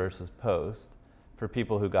pre versus post for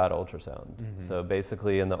people who got ultrasound. So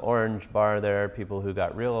basically in the orange bar there, people who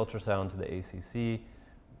got real ultrasound to the ACC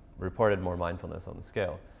reported more mindfulness on the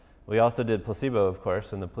scale. We also did placebo, of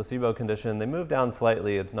course. In the placebo condition, they moved down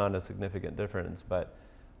slightly. It's not a significant difference, but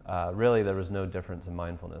really there was no difference in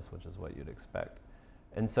mindfulness, which is what you'd expect.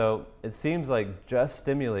 And so it seems like just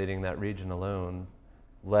stimulating that region alone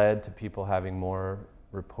led to people having more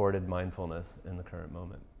reported mindfulness in the current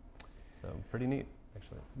moment. So pretty neat,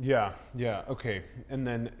 actually. Yeah, okay. And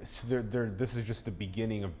then so this is just the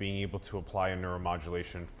beginning of being able to apply a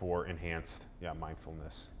neuromodulation for enhanced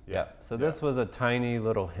mindfulness. Yeah, so this was a tiny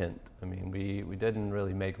little hint. I mean, we didn't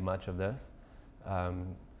really make much of this.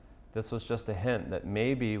 this was just a hint that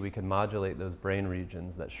maybe we could modulate those brain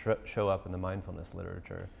regions that show up in the mindfulness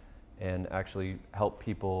literature and actually help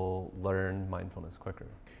people learn mindfulness quicker.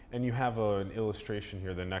 And you have an illustration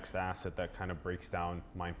here, the next asset, that kind of breaks down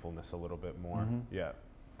mindfulness a little bit more. Yeah.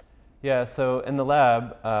 Yeah, so in the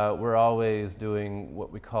lab, we're always doing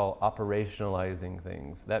what we call operationalizing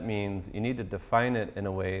things. That means you need to define it in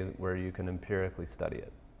a way where you can empirically study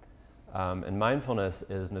it. And mindfulness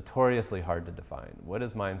is notoriously hard to define. What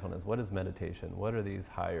is mindfulness? What is meditation? What are these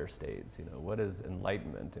higher states? You know, what is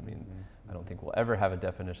enlightenment? I mean, I don't think we'll ever have a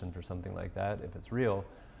definition for something like that if it's real.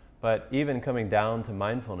 But even coming down to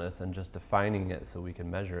mindfulness and just defining it so we can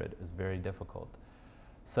measure it is very difficult.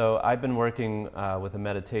 So I've been working with a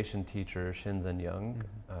meditation teacher, Shinzen Young,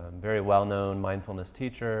 very well-known mindfulness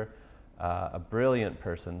teacher, a brilliant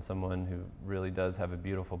person, someone who really does have a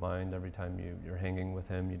beautiful mind. Every time you're hanging with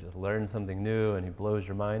him, you just learn something new and he blows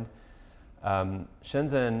your mind.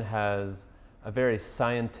 Shinzen has a very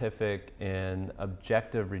scientific and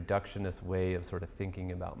objective reductionist way of sort of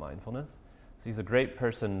thinking about mindfulness. So he's a great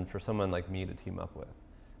person for someone like me to team up with,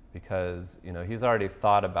 because he's already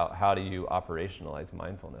thought about how do you operationalize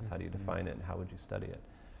mindfulness, how do you define it, and how would you study it.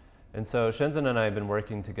 And so Shinzen and I have been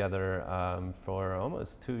working together for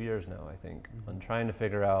almost 2 years now, I think, on trying to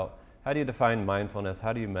figure out how do you define mindfulness,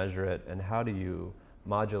 how do you measure it, and how do you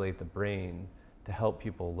modulate the brain to help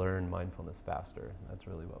people learn mindfulness faster. That's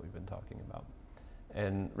really what we've been talking about.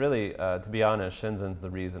 And really, to be honest, Shinzen's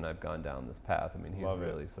the reason I've gone down this path. I mean, he's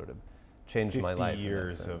really sort of changed my life. 50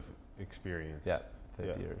 years of experience. Yeah.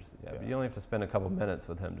 50 years, yeah. But you only have to spend a couple minutes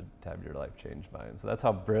with him to have your life changed by him. So that's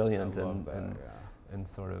how brilliant and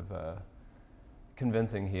sort of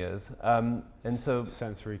convincing he is. And so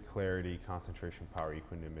sensory clarity, concentration, power,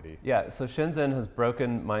 equanimity. Yeah, so Shinzen has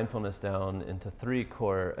broken mindfulness down into 3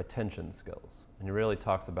 core attention skills. And he really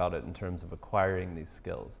talks about it in terms of acquiring these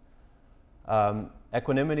skills.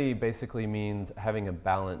 Equanimity basically means having a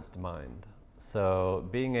balanced mind. So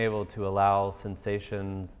being able to allow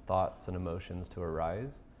sensations, thoughts, and emotions to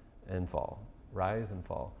arise and fall, rise and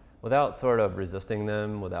fall, without sort of resisting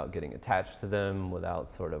them, without getting attached to them, without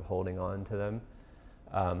sort of holding on to them.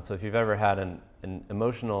 So if you've ever had an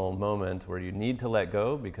emotional moment where you need to let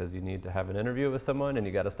go because you need to have an interview with someone and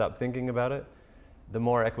you got to stop thinking about it, the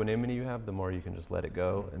more equanimity you have, the more you can just let it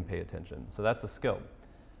go and pay attention. So that's a skill.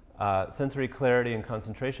 Sensory clarity and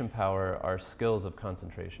concentration power are skills of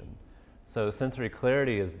concentration. So sensory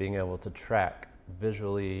clarity is being able to track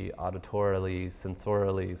visually, auditorily,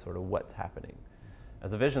 sensorially, sort of what's happening.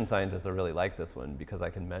 As a vision scientist, I really like this one because I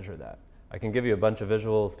can measure that. I can give you a bunch of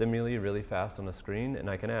visual stimuli really fast on a screen, and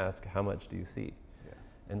I can ask, how much do you see? Yeah.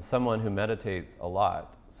 And someone who meditates a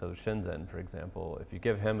lot, so Shinzen, for example, if you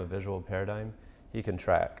give him a visual paradigm, he can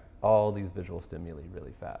track all these visual stimuli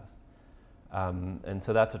really fast. And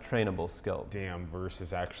so that's a trainable skill. Damn,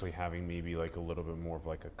 versus actually having maybe like a little bit more of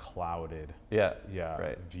like a clouded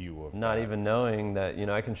view of not even knowing that,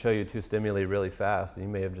 I can show you 2 stimuli really fast and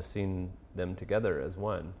you may have just seen them together as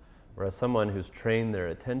one. Whereas someone who's trained their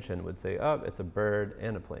attention would say, oh, it's a bird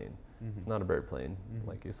and a plane. It's not a bird plane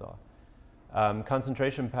like you saw.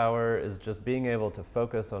 Concentration power is just being able to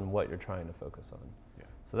focus on what you're trying to focus on.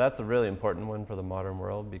 So that's a really important one for the modern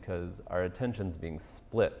world because our attention's being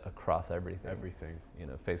split across everything.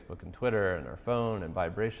 Facebook and Twitter and our phone and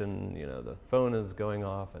vibration, the phone is going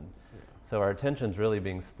off. And so our attention's really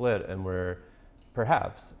being split, and we're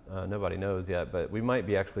perhaps, nobody knows yet, but we might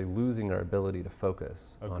be actually losing our ability to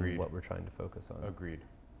focus on what we're trying to focus on. Agreed.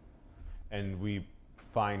 And we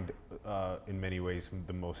find in many ways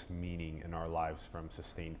the most meaning in our lives from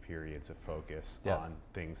sustained periods of focus on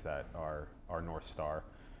things that are our North Star.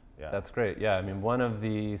 Yeah. That's great. Yeah, I mean, one of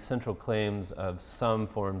the central claims of some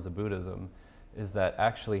forms of Buddhism is that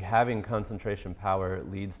actually having concentration power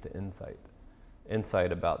leads to insight.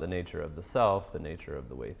 Insight about the nature of the self, the nature of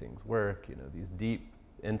the way things work, these deep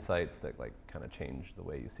insights that kind of change the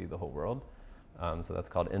way you see the whole world. So that's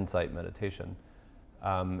called insight meditation.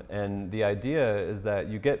 And the idea is that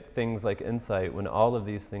you get things like insight when all of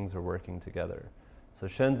these things are working together. So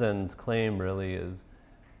Shinzen's claim really is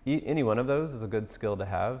any one of those is a good skill to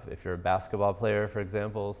have. If you're a basketball player, for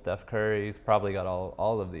example, Steph Curry's probably got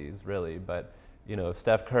all of these really, but if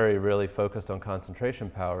Steph Curry really focused on concentration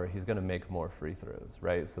power, he's going to make more free throws,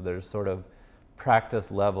 right? So there's sort of practice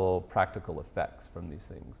level practical effects from these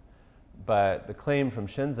things. But the claim from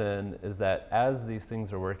Shinzen is that as these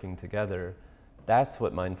things are working together, that's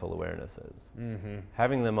what mindful awareness is.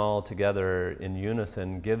 Having them all together in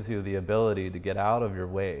unison gives you the ability to get out of your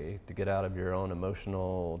way, to get out of your own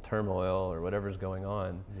emotional turmoil or whatever's going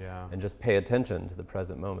on, and just pay attention to the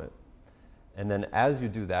present moment. And then as you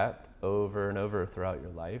do that over and over throughout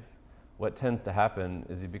your life, what tends to happen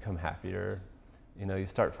is you become happier. You know, you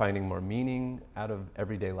start finding more meaning out of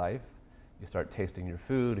everyday life. You start tasting your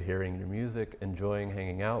food, hearing your music, enjoying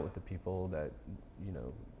hanging out with the people that, you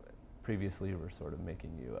know, previously were sort of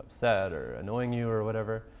making you upset or annoying you or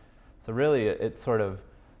whatever. So really, it's sort of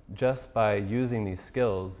just by using these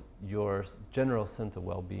skills, your general sense of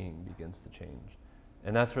well-being begins to change.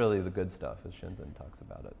 And that's really the good stuff, as Shenzhen talks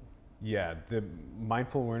about it. Yeah, the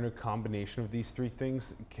mindful awareness combination of these three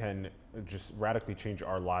things can just radically change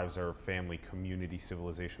our lives, our family, community,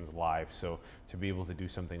 civilization's lives. So to be able to do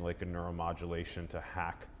something like a neuromodulation to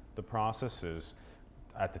hack the process is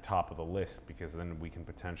at the top of the list, because then we can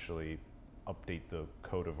potentially update the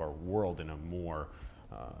code of our world in a more,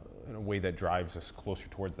 in a way that drives us closer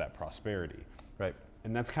towards that prosperity. Right.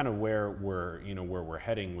 And that's kind of where we're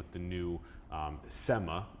heading with the new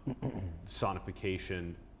SEMA,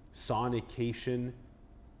 sonication,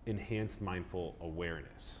 enhanced mindful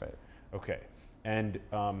awareness. Right. Okay, and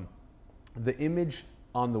the image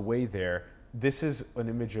on the way there, this is an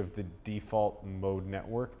image of the default mode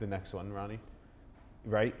network, the next one, Ronnie,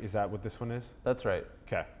 right? Is that what this one is? That's right.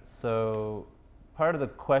 Okay. So part of the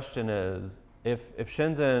question is, if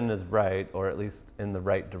Shenzhen is right, or at least in the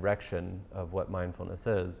right direction of what mindfulness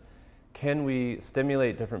is, can we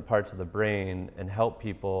stimulate different parts of the brain and help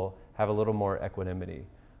people have a little more equanimity,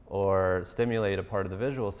 or stimulate a part of the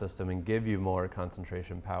visual system and give you more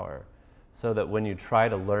concentration power, so that when you try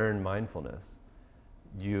to learn mindfulness,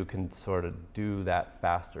 you can sort of do that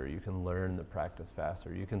faster. You can learn the practice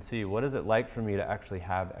faster. You can see, what is it like for me to actually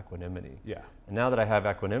have equanimity? Yeah. And now that I have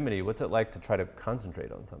equanimity, what's it like to try to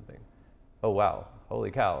concentrate on something? Oh wow,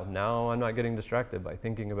 holy cow, now I'm not getting distracted by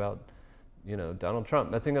thinking about, you know, Donald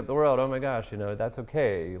Trump messing up the world. Oh my gosh, you know, that's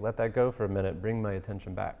okay. Let that go for a minute, bring my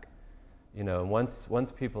attention back. You know,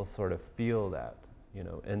 once people sort of feel that, you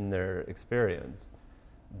know, in their experience,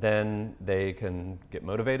 then they can get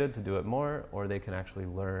motivated to do it more, or they can actually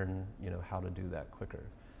learn, you know, how to do that quicker.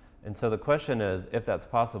 And so the question is, if that's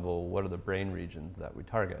possible, what are the brain regions that we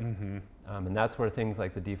target? Mm-hmm. And that's where things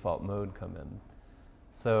like the default mode come in.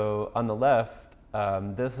 So on the left,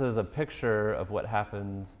 this is a picture of what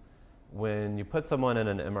happens when you put someone in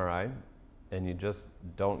an MRI and you just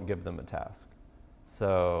don't give them a task.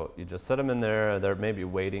 So you just set them in there, they're maybe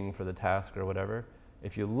waiting for the task or whatever.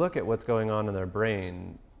 If you look at what's going on in their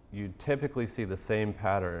brain, you typically see the same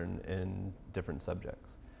pattern in different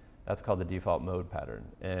subjects. That's called the default mode pattern.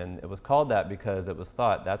 And it was called that because it was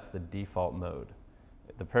thought that's the default mode.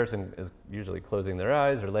 The person is usually closing their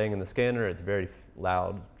eyes or laying in the scanner, it's very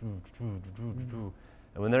loud. And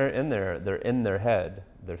when they're in their head,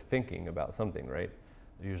 they're thinking about something, right?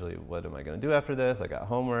 Usually, what am I going to do after this? I got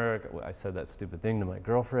homework. I said that stupid thing to my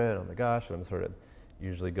girlfriend. Oh my gosh. And I'm sort of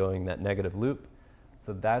usually going that negative loop.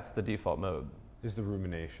 So that's the default mode. Is the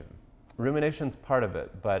rumination. Rumination's part of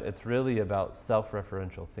it, but it's really about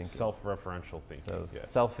self-referential thinking. Self-referential thinking. So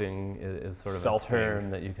yes. selfing is sort of a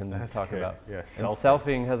term that you can talk about. Yes. And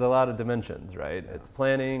selfing has a lot of dimensions, right? Yeah. It's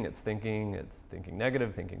planning, it's thinking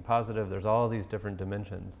negative, thinking positive. There's all these different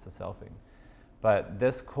dimensions to selfing. But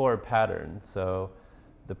this core pattern, so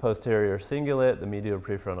the posterior cingulate, the medial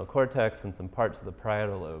prefrontal cortex, and some parts of the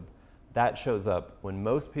parietal lobe, that shows up when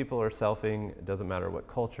most people are selfing. It doesn't matter what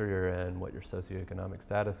culture you're in, what your socioeconomic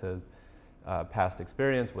status is, past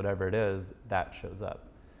experience, whatever it is, that shows up.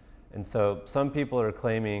 And so some people are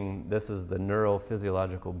claiming this is the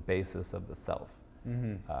neurophysiological basis of the self.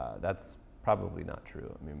 Mm-hmm. That's probably not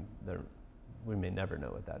true. I mean, we may never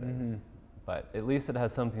know what that is. But at least it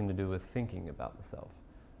has something to do with thinking about the self,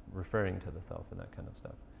 referring to the self and that kind of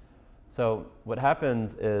stuff. So what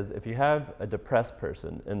happens is if you have a depressed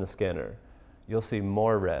person in the scanner, you'll see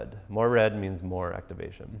more red. More red means more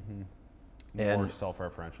activation. Mm-hmm. More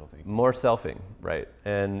self-referential thinking. More selfing, right.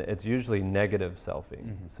 And it's usually negative selfing.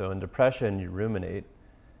 Mm-hmm. So in depression, you ruminate,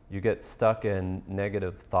 you get stuck in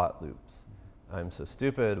negative thought loops. I'm so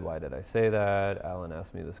stupid, why did I say that? Alan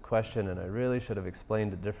asked me this question and I really should have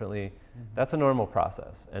explained it differently. Mm-hmm. That's a normal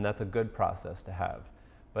process, and that's a good process to have.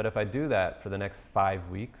 But if I do that for the next 5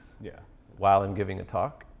 weeks, while I'm giving a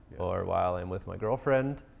talk or while I'm with my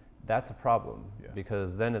girlfriend, that's a problem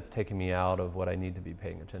because then it's taking me out of what I need to be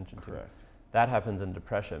paying attention to. Correct. That happens in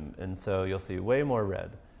depression, and so you'll see way more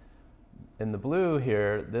red. In the blue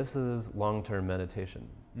here, this is long-term meditation.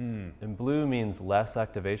 And blue means less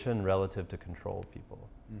activation relative to control people.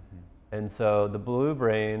 Mm-hmm. And so the blue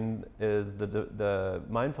brain is, the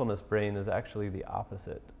mindfulness brain is actually the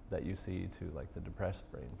opposite that you see to like the depressed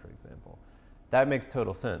brain, for example. That makes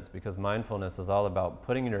total sense because mindfulness is all about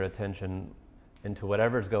putting your attention into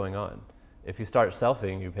whatever's going on. If you start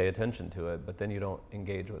selfing, you pay attention to it, but then you don't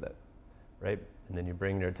engage with it, right? and then you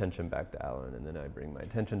bring your attention back to Alan, and then I bring my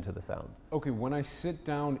attention to the sound. Okay, when I sit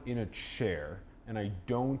down in a chair and I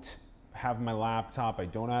don't have my laptop, I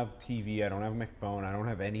don't have TV, I don't have my phone, I don't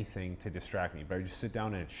have anything to distract me, but I just sit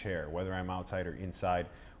down in a chair, whether I'm outside or inside,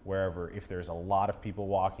 wherever, if there's a lot of people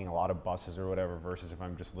walking, a lot of buses or whatever, versus if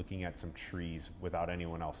I'm just looking at some trees without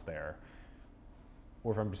anyone else there,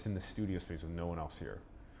 or if I'm just in the studio space with no one else here,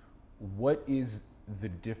 what is the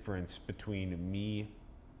difference between me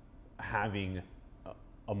having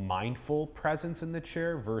a mindful presence in the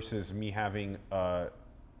chair versus me having a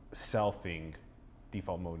selfing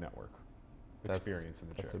default mode network experience in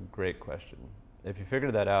the chair? That's a great question. If you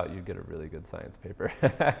figured that out, you'd get a really good science paper.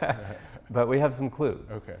 But we have some clues.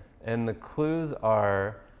 Okay. And the clues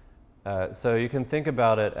are, so you can think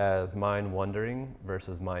about it as mind wandering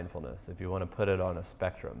versus mindfulness, if you want to put it on a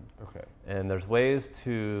spectrum. Okay. And there's ways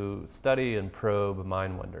to study and probe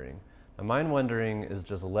mind wandering. Now, mind wandering is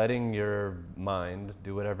just letting your mind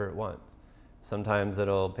do whatever it wants. Sometimes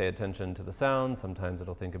it'll pay attention to the sound, sometimes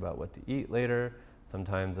it'll think about what to eat later,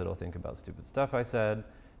 sometimes it'll think about stupid stuff I said.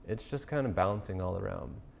 It's just kind of bouncing all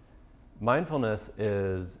around. Mindfulness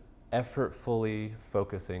is effortfully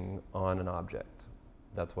focusing on an object.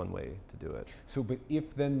 That's one way to do it. So, but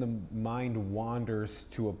if then the mind wanders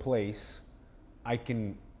to a place,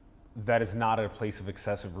 that is not a place of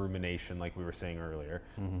excessive rumination like we were saying earlier.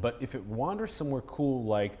 Mm-hmm. But if it wanders somewhere cool,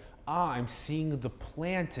 like, I'm seeing the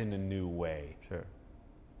plant in a new way. Sure.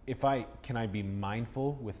 Can I be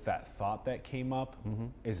mindful with that thought that came up? Mm-hmm.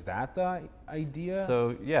 Is that the idea?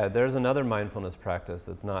 So yeah, there's another mindfulness practice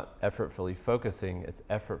that's not effortfully focusing, it's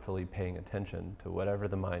effortfully paying attention to whatever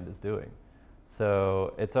the mind is doing.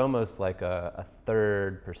 So it's almost like a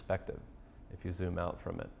third perspective if you zoom out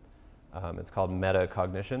from it. It's called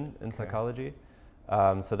metacognition in psychology.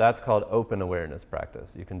 So that's called open awareness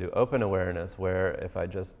practice. You can do open awareness where if I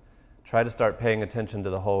just try to start paying attention to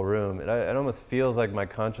the whole room, it almost feels like my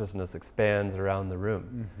consciousness expands around the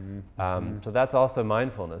room. Mm-hmm. So that's also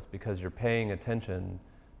mindfulness because you're paying attention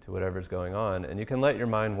to whatever's going on, and you can let your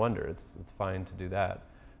mind wander. It's fine to do that.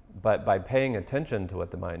 But by paying attention to what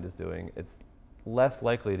the mind is doing, it's less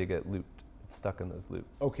likely to get looped. It's stuck in those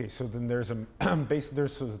loops. Okay, so then there's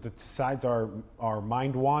so the sides are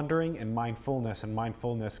mind wandering and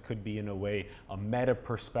mindfulness could be in a way a meta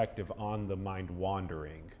perspective on the mind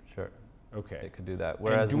wandering. Sure. Okay. It could do that.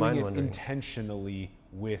 Whereas and doing mind it wandering intentionally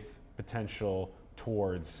with potential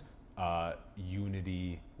towards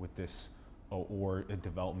unity with this, or a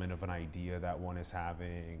development of an idea that one is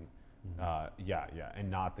having. Mm-hmm. And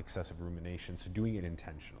not excessive rumination. So doing it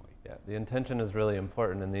intentionally. Yeah, the intention is really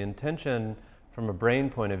important, and the intention from a brain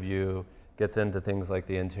point of view gets into things like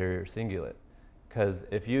the anterior cingulate. Because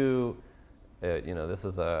if you, this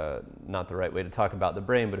is not the right way to talk about the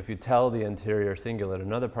brain, but if you tell the anterior cingulate,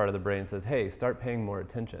 another part of the brain says, hey, start paying more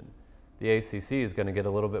attention. The ACC is going to get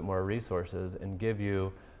a little bit more resources and give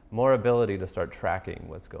you more ability to start tracking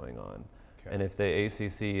what's going on. Okay. And if the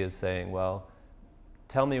ACC is saying, well,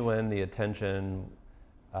 tell me when the attention,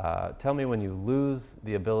 tell me when you lose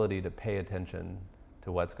the ability to pay attention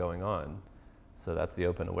to what's going on. So that's the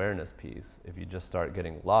open awareness piece. If you just start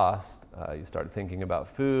getting lost, you start thinking about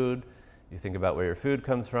food, you think about where your food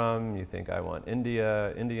comes from, you think I want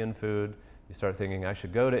Indian food, you start thinking I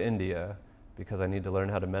should go to India because I need to learn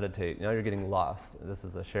how to meditate. Now you're getting lost. This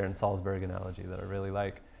is a Sharon Salzberg analogy that I really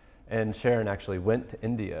like. And Sharon actually went to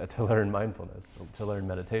India to learn mindfulness, to learn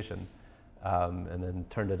meditation. And then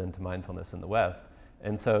turned it into mindfulness in the West.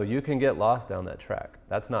 And so you can get lost down that track.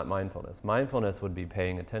 That's not mindfulness. Mindfulness would be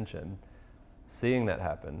paying attention, seeing that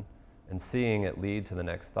happen, and seeing it lead to the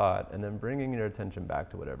next thought, and then bringing your attention back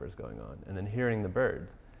to whatever's going on, and then hearing the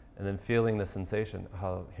birds, and then feeling the sensation,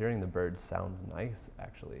 how hearing the birds sounds nice,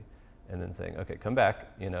 actually, and then saying, okay, come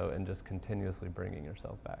back, and just continuously bringing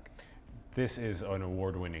yourself back. This is an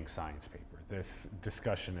award-winning science paper. This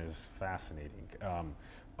discussion is fascinating.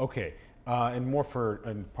 Okay. And more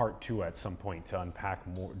in part 2 at some point to unpack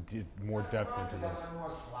more depth into this.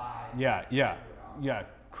 More slides. Yeah,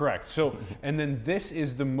 correct. So, and then this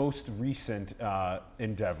is the most recent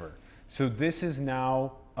endeavor. So this is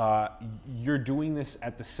now, you're doing this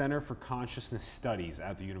at the Center for Consciousness Studies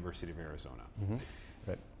at the University of Arizona. Mm-hmm.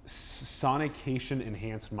 Right. Sonication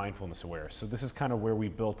Enhanced Mindfulness Awareness. So this is kind of where we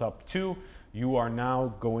built up to. You are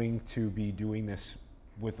now going to be doing this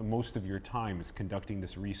with most of your time is conducting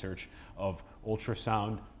this research of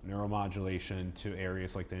ultrasound, neuromodulation to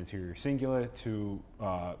areas like the anterior cingulate to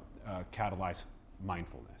catalyze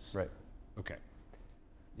mindfulness. Right. Okay.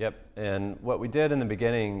 Yep, and what we did in the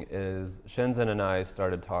beginning is Shenzhen and I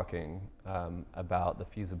started talking about the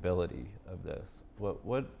feasibility of this. What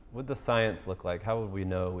would the science look like? How would we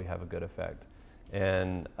know we have a good effect?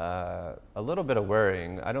 and a little bit of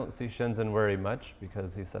worrying. I don't see Shinzen worry much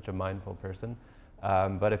because he's such a mindful person.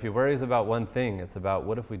 But if he worries about one thing, it's about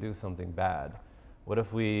what if we do something bad? What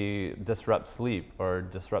if we disrupt sleep or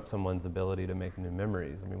disrupt someone's ability to make new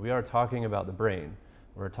memories? I mean, we are talking about the brain.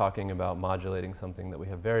 We're talking about modulating something that we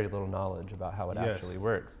have very little knowledge about how it actually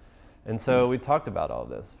works. And so we talked about all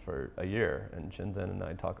this for a year, and Shinzen and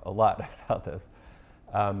I talk a lot about this.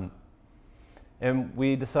 And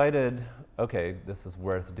we decided, okay, this is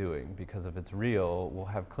worth doing because if it's real, we'll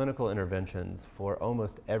have clinical interventions for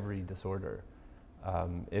almost every disorder.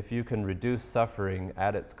 If you can reduce suffering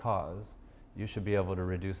at its cause, you should be able to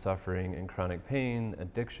reduce suffering in chronic pain,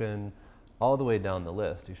 addiction, all the way down the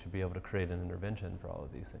list. You should be able to create an intervention for all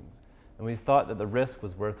of these things. And we thought that the risk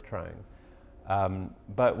was worth trying.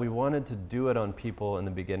 But we wanted to do it on people in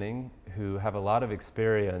the beginning who have a lot of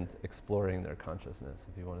experience exploring their consciousness,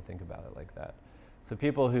 if you want to think about it like that. So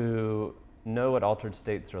people who know what altered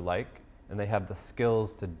states are like, and they have the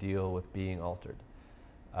skills to deal with being altered.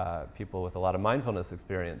 People with a lot of mindfulness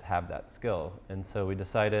experience have that skill. And so we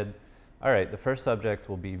decided, all right, the first subjects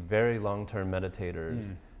will be very long-term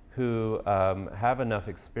meditators who have enough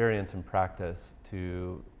experience and practice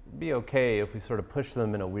to be okay if we sort of push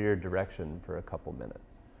them in a weird direction for a couple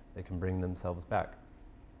minutes. They can bring themselves back.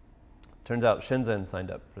 Turns out Shinzen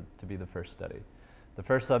signed up to be the first study. The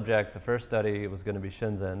first subject, the first study was going to be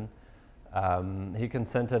Shinzen. He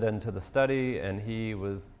consented into the study, and he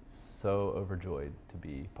was so overjoyed to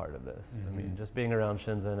be part of this. I mean, just being around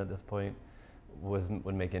Shinzen at this point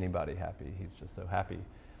would make anybody happy. He's just so happy.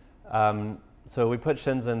 So we put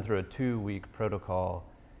Shinzen through a 2-week protocol,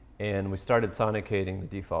 and we started sonicating the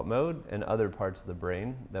default mode and other parts of the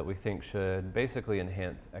brain that we think should basically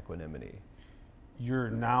enhance equanimity.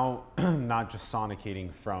 You're now not just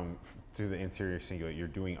sonicating through the anterior cingulate, you're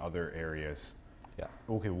doing other areas. Yeah.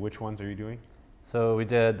 Okay, which ones are you doing? So we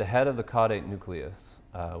did the head of the caudate nucleus,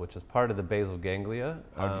 which is part of the basal ganglia.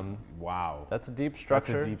 Wow. That's a deep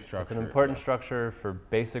structure. That's a deep structure. It's an important structure for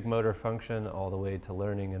basic motor function all the way to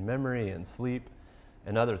learning and memory and sleep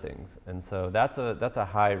and other things. And so that's a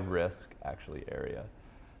high risk actually area.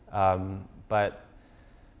 But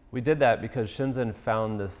we did that because Shinzen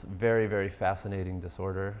found this very, very fascinating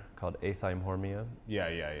disorder called athymormia. Yeah.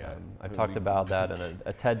 I talked about that in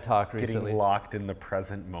a TED talk recently. Getting locked in the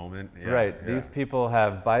present moment. Yeah, right. Yeah. These people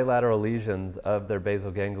have bilateral lesions of their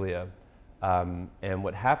basal ganglia. And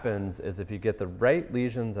what happens is if you get the right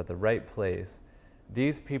lesions at the right place,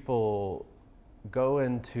 these people go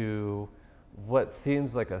into what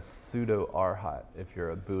seems like a pseudo-arhat if you're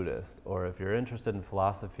a Buddhist, or if you're interested in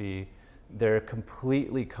philosophy, they're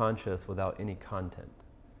completely conscious without any content.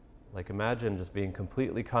 Like imagine just being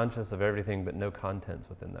completely conscious of everything but no contents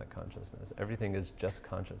within that consciousness. Everything is just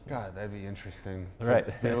consciousness. God, that'd be interesting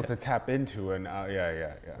to be able to tap into. And yeah.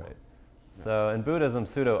 Right. So in Buddhism,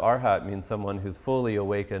 pseudo-arhat means someone who's fully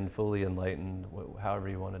awakened, fully enlightened, however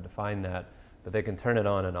you want to define that, but they can turn it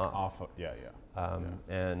on and off. Yeah.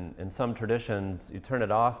 And in some traditions, you turn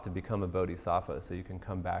it off to become a bodhisattva, so you can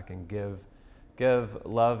come back and give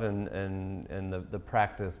love and the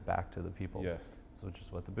practice back to the people. Yes. Which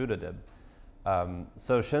is what the Buddha did.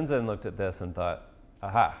 So Shinzen looked at this and thought,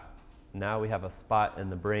 aha, now we have a spot in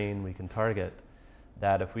the brain we can target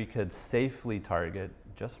that if we could safely target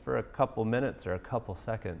just for a couple minutes or a couple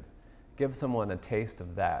seconds, give someone a taste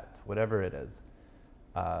of that, whatever it is,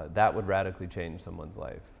 that would radically change someone's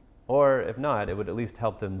life. Or if not, it would at least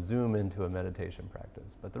help them zoom into a meditation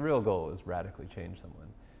practice. But the real goal is radically change someone.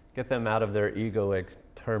 Get them out of their egoic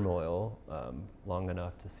turmoil long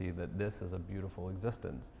enough to see that this is a beautiful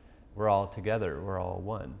existence. We're all together, we're all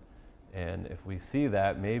one. And if we see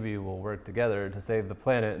that, maybe we'll work together to save the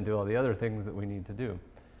planet and do all the other things that we need to do.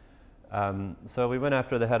 So we went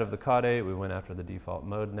after the head of the caudate, we went after the default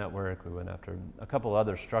mode network, we went after a couple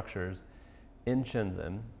other structures in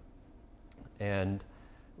Shinzen. And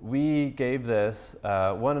we gave this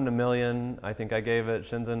 1 in a million. I think I gave it.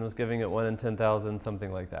 Shinzen was giving it 1 in 10,000,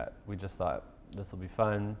 something like that. We just thought this will be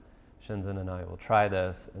fun. Shinzen and I will try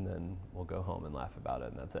this, and then we'll go home and laugh about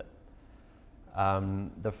it, and that's it.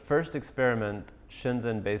 The first experiment,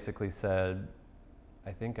 Shinzen basically said,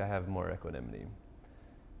 I think I have more equanimity.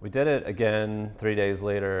 We did it again 3 days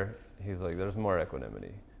later. He's like, there's more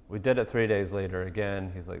equanimity. We did it 3 days later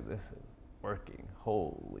again. He's like, this is working.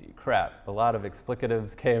 Holy crap. A lot of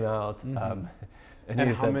explicatives came out. And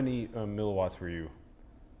how many milliwatts were you?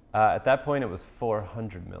 At that point, it was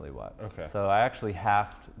 400 milliwatts. Okay. So I actually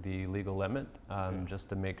halved the legal limit just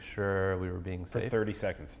to make sure we were being safe. For 30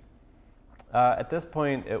 seconds? At this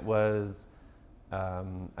point, it was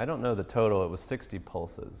I don't know the total, it was 60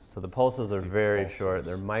 pulses. So the pulses are very short,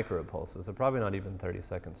 they're micro pulses, so probably not even 30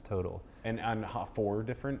 seconds total. And on 4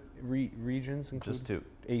 different regions? Just 2.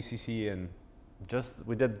 ACC and?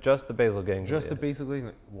 We did just the basal ganglia. Just the basal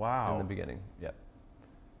ganglia, wow. In the beginning, yeah.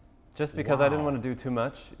 Just because I didn't want to do too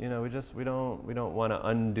much, you know, we don't want to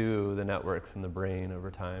undo the networks in the brain over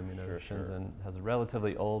time. You know, Shinzen has a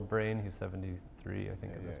relatively old brain. He's 73, I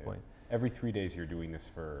think, at this point. Every 3 days you're doing this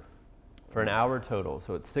for an hour total,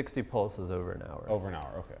 so it's 60 pulses over an hour. Over an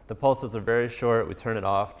hour, okay. The pulses are very short. We turn it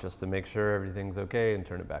off just to make sure everything's okay and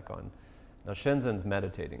turn it back on. Now Shinzen's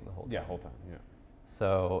meditating the whole time. Yeah, whole time, yeah.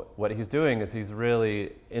 So what he's doing is he's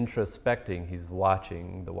really introspecting. He's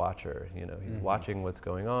watching the watcher. You know, he's watching what's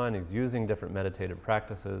going on. He's using different meditative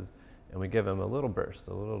practices, and we give him a little burst,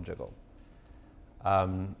 a little jiggle.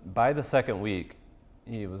 By the second week,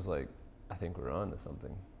 he was like, "I think we're on to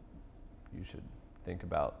something. You should think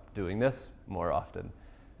about doing this more often."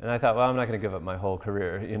 And I thought, well, I'm not going to give up my whole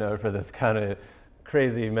career, you know, for this kind of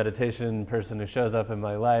crazy meditation person who shows up in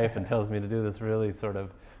my life and tells me to do this really sort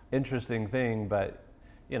of interesting thing, but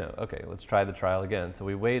you know, okay, let's try the trial again. So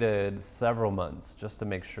we waited several months just to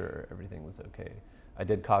make sure everything was okay. I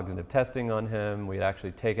did cognitive testing on him. We'd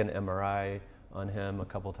actually taken MRI on him a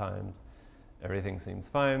couple times. Everything seems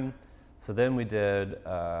fine. So then we did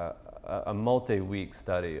a multi-week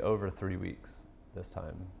study over 3 weeks this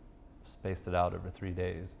time, spaced it out over 3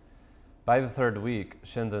 days. By the third week,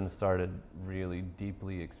 Shinzen started really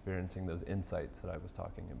deeply experiencing those insights that I was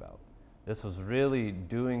talking about. This was really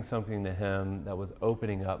doing something to him that was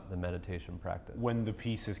opening up the meditation practice. When the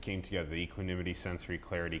pieces came together, the equanimity, sensory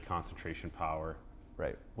clarity, concentration power.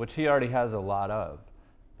 Right, which he already has a lot of.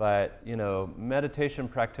 But, you know, meditation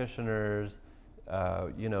practitioners,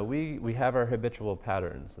 you know, we have our habitual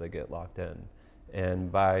patterns that get locked in.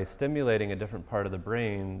 And by stimulating a different part of the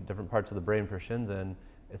brain, different parts of the brain for Shinzen,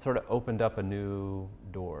 it sort of opened up a new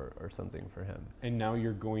door or something for him. And now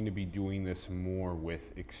you're going to be doing this more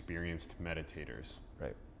with experienced meditators.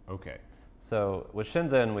 Right. Okay. So with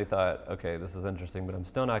Shinzen, we thought, okay, this is interesting, but I'm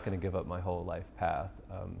still not going to give up my whole life path.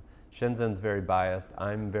 Shinzen's very biased.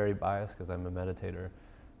 I'm very biased because I'm a meditator.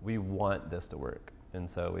 We want this to work. And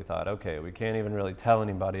so we thought, okay, we can't even really tell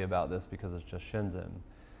anybody about this because it's just Shinzen.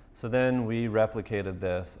 So then we replicated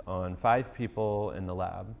this on 5 people in the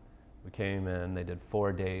lab. We came in, they did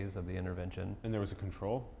 4 days of the intervention. And there was a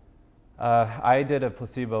control? I did a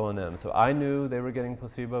placebo on them. So I knew they were getting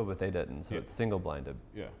placebo, but they didn't. So it's single-blinded.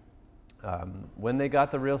 Yeah. When they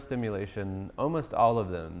got the real stimulation, almost all of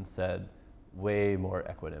them said way more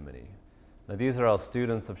equanimity. Now these are all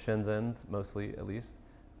students of Shinzen's, mostly at least.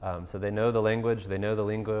 So they know the language, they know the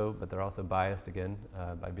lingo, but they're also biased again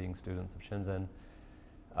by being students of Shinzen.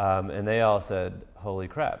 And they all said, holy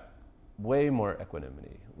crap, way more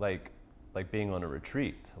equanimity, like being on a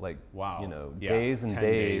retreat, like, wow. You know, yeah. days and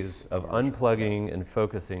days of unplugging and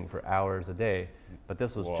focusing for hours a day. But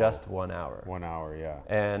this was just 1 hour. 1 hour, yeah.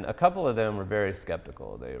 And a couple of them were very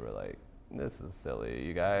skeptical. They were like, this is silly,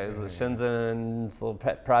 you guys. Shinzen's little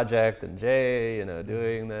pet project and Jay, you know,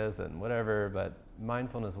 doing this and whatever, but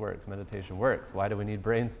mindfulness works, meditation works. Why do we need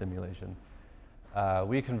brain stimulation?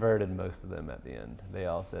 We converted most of them at the end. They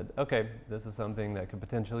all said, okay, this is something that could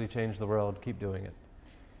potentially change the world, keep doing it.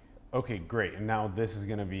 Okay, great. And now this is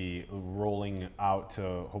going to be rolling out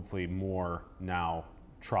to hopefully more now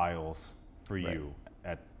trials for you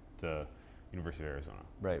at the University of Arizona.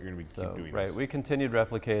 Right. You're going to keep doing this. Right. We continued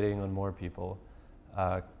replicating on more people,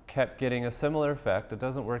 kept getting a similar effect. It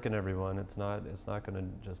doesn't work in everyone. It's not going to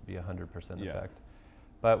just be 100% effect.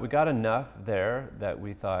 But we got enough there that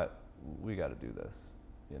we thought, we got to do this.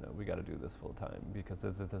 You know, we got to do this full time, because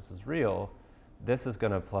if this is real, this is going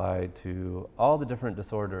to apply to all the different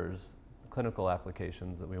disorders, clinical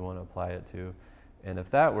applications that we want to apply it to. And if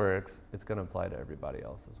that works, it's going to apply to everybody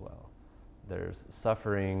else as well. There's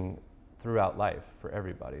suffering throughout life for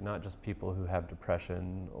everybody, not just people who have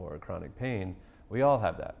depression or chronic pain. We all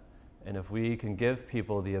have that. And if we can give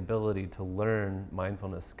people the ability to learn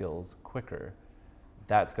mindfulness skills quicker,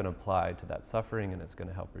 that's going to apply to that suffering, and it's going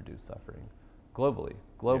to help reduce suffering globally,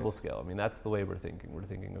 global scale. I mean, that's the way we're thinking. We're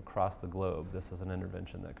thinking across the globe, this is an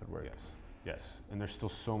intervention that could work. Yes. And there's still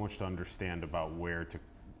so much to understand about where to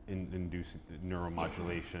induce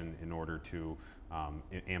neuromodulation in order to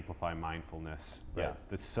amplify mindfulness. Yeah,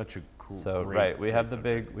 that's such a cool. So we have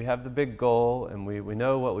the big goal, and we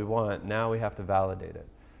know what we want. Now we have to validate it.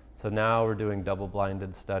 So now we're doing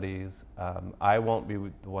double-blinded studies. I won't be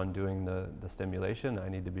the one doing the stimulation. I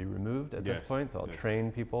need to be removed at this point, so I'll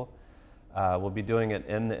train people. We'll be doing it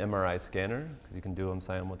in the MRI scanner, because you can do them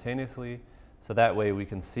simultaneously. So that way we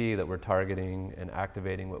can see that we're targeting and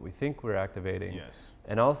activating what we think we're activating. Yes.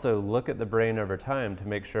 And also look at the brain over time to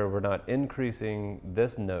make sure we're not increasing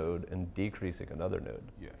this node and decreasing another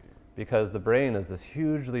node. Yeah. Because the brain is this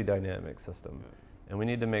hugely dynamic system. Yeah. And we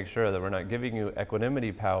need to make sure that we're not giving you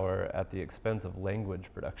equanimity power at the expense of language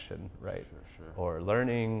production, right? Sure. Or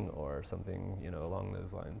learning or something, along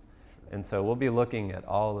those lines. And so we'll be looking at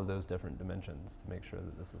all of those different dimensions to make sure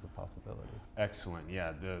that this is a possibility. Excellent.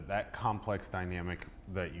 Yeah, that complex dynamic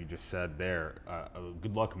that you just said there,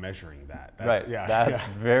 good luck measuring that. Right. Yeah, That's yeah.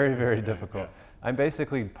 very, very difficult. Yeah. I'm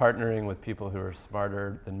basically partnering with people who are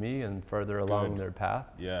smarter than me and further along their path.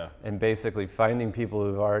 Yeah. And basically finding people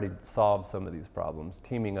who've already solved some of these problems,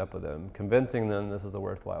 teaming up with them, convincing them this is a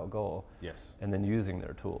worthwhile goal. Yes. And then using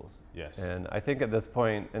their tools. Yes. And I think at this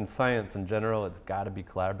point in science in general, it's got to be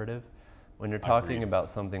collaborative. When you're talking Agreed. about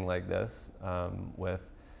something like this, with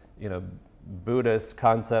Buddhist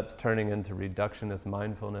concepts turning into reductionist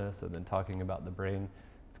mindfulness, and then talking about the brain,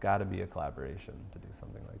 it's got to be a collaboration to do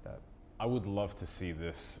something like that. I would love to see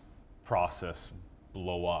this process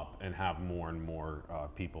blow up and have more and more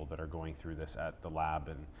people that are going through this at the lab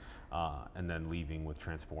and then leaving with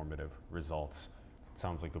transformative results. It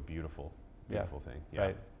sounds like a beautiful thing. Yeah.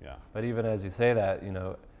 Right. Yeah. But even as you say that,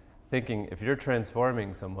 thinking if you're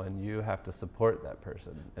transforming someone, you have to support that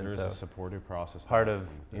person. And There's so a supportive process. part of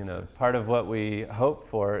part of what we hope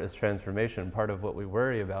for is transformation. Part of what we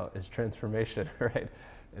worry about is transformation, right?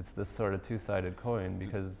 It's this sort of two-sided coin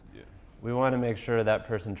because we want to make sure that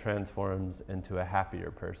person transforms into a happier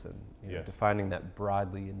person. Defining that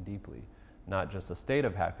broadly and deeply, not just a state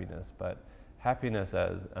of happiness, but happiness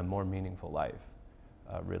as a more meaningful life.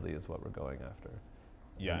 Really is what we're going after.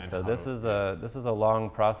 Yeah. And so this is a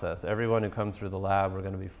long process. Everyone who comes through the lab, we're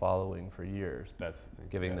going to be following for years. That's the thing.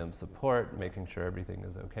 Giving them support, making sure everything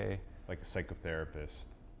is okay. Like a psychotherapist.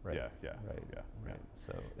 Right. Yeah. Right.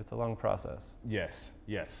 So it's a long process. Yes.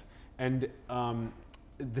 And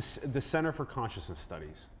the Center for Consciousness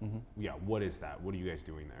Studies. Mm-hmm. Yeah. What is that? What are you guys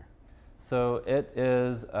doing there? So it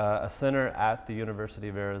is a center at the University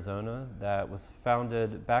of Arizona that was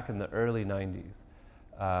founded back in the early 90s.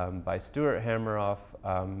 By Stuart Hameroff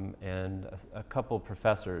and a couple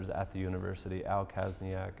professors at the university, Al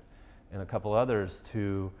Kazniak and a couple others,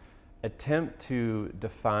 to attempt to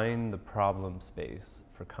define the problem space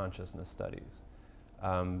for consciousness studies.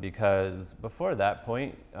 Because before that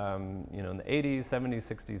point, in the 80s, 70s,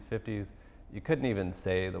 60s, 50s, you couldn't even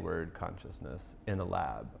say the word consciousness in a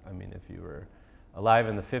lab. I mean, if you were alive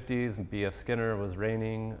in the 50s, B.F. Skinner was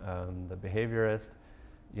reigning, the behaviorist,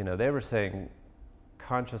 they were saying,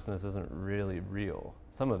 consciousness isn't really real.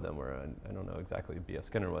 Some of them were, I don't know exactly who B.F.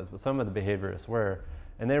 Skinner was, but some of the behaviorists were.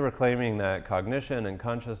 And they were claiming that cognition and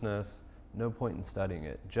consciousness, no point in studying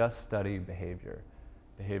it, just study behavior.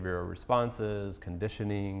 Behavioral responses,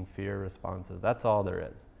 conditioning, fear responses, that's all there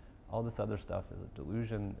is. All this other stuff is a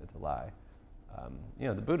delusion, it's a lie.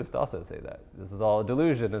 The Buddhists also say that. This is all a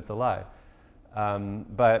delusion, it's a lie.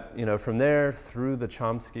 But from there, through the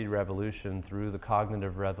Chomsky revolution, through the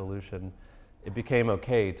cognitive revolution, it became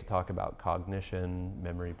okay to talk about cognition,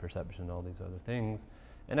 memory, perception, all these other things,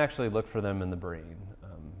 and actually look for them in the brain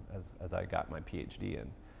as I got my PhD in.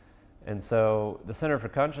 And so the Center for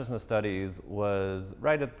Consciousness Studies was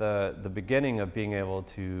right at the beginning of being able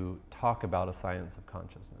to talk about a science of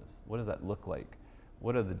consciousness. What does that look like?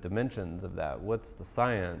 What are the dimensions of that? What's the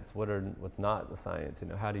science? What's not the science?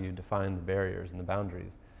 How do you define the barriers and the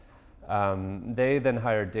boundaries? They then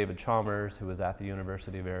hired David Chalmers, who was at the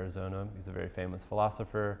University of Arizona. He's a very famous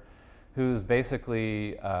philosopher who's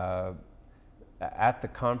basically, at the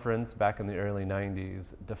conference back in the early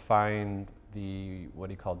 90s, defined what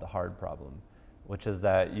he called the hard problem, which is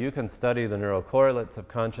that you can study the neural correlates of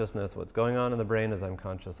consciousness, what's going on in the brain as I'm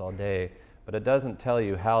conscious all day, but it doesn't tell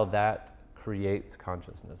you how that creates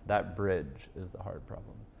consciousness. That bridge is the hard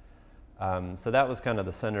problem. So that was kind of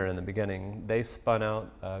the center in the beginning. They spun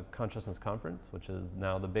out a consciousness conference, which is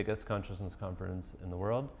now the biggest consciousness conference in the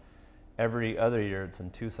world. Every other year it's in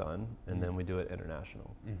Tucson, and then we do it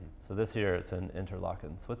international. Mm-hmm. So this year it's in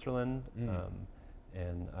Interlaken, Switzerland.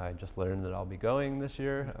 And I just learned that I'll be going this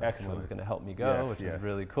year. Someone's going to help me go, which is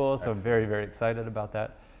really cool. So I'm very, very excited about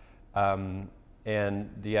that. And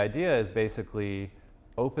the idea is basically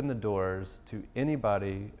open the doors to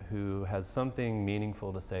anybody who has something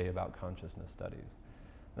meaningful to say about consciousness studies.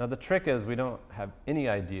 Now the trick is we don't have any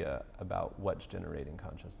idea about what's generating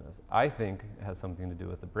consciousness. I think it has something to do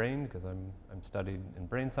with the brain because I'm studied in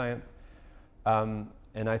brain science.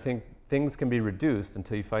 And I think things can be reduced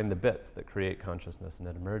until you find the bits that create consciousness and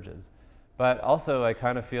it emerges. But also I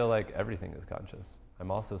kind of feel like everything is conscious. I'm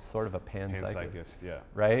also sort of a panpsychist, yeah.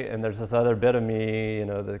 right? And there's this other bit of me, you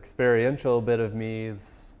know, the experiential bit of me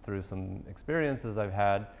through some experiences I've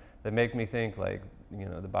had that make me think like, you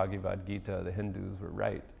know, the Bhagavad Gita, the Hindus were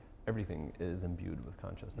right. Everything is imbued with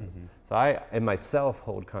consciousness. So I, in myself,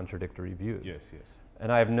 hold contradictory views. Yes, yes.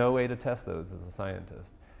 And I have no way to test those as a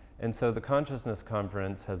scientist. And so the Consciousness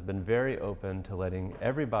Conference has been very open to letting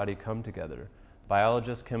everybody come together,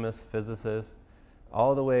 biologists, chemists, physicists,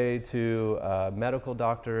 all the way to medical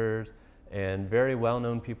doctors and very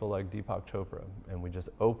well-known people like Deepak Chopra. And we just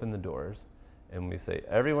open the doors and we say,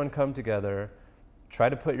 everyone come together, try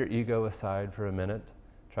to put your ego aside for a minute,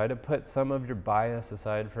 try to put some of your bias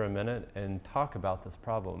aside for a minute and talk about this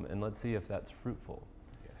problem, and let's see if that's fruitful.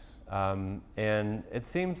 Yes. And it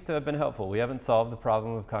seems to have been helpful. We haven't solved the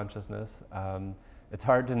problem of consciousness. It's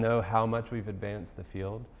hard to know how much we've advanced the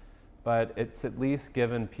field, but it's at least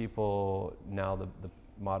given people now the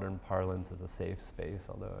modern parlance is a safe space,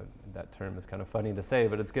 although that term is kind of funny to say,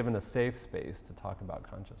 but it's given a safe space to talk about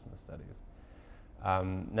consciousness studies.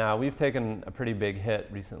 Now, we've taken a pretty big hit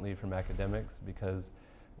recently from academics because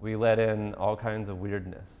we let in all kinds of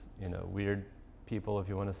weirdness, you know, weird people, if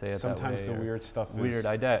you want to say it sometimes that way. The weird stuff weird is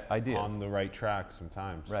ideas. On the right track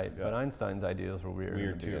sometimes. Right, yeah. But Einstein's ideas were weird in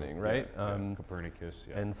the beginning, right? Yeah, Copernicus,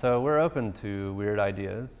 yeah. And so we're open to weird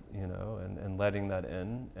ideas, you know, and letting that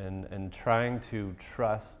in and trying to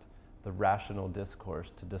trust the rational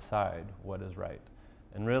discourse to decide what is right.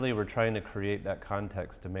 And really we're trying to create that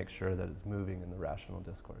context to make sure that it's moving in the rational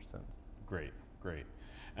discourse sense. Great, great.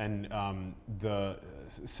 And the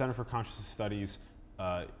Center for Consciousness Studies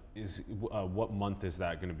what month is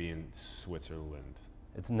that going to be in Switzerland?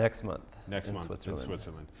 It's next month. Next month in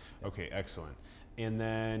Switzerland. Okay, excellent. And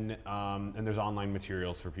then and there's online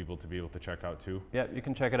materials for people to be able to check out too? Yeah, you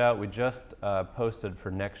can check it out. We just posted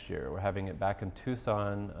for next year. We're having it back in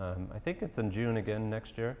Tucson. I think it's in June again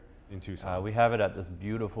next year. In Tucson. We have it at this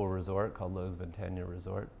beautiful resort called Los Ventania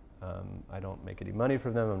Resort. I don't make any money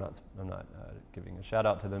from them. I'm not giving a shout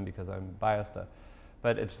out to them because I'm biased.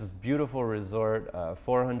 But it's this beautiful resort,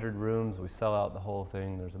 400 rooms. We sell out the whole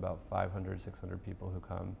thing. There's about 500, 600 people who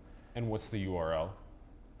come. And what's the URL?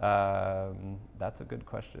 That's a good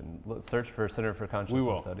question. Search for Center for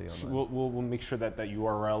Consciousness Study online. We'll make sure that that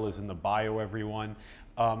URL is in the bio, everyone.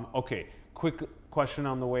 Okay, quick question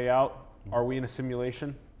on the way out. Are we in a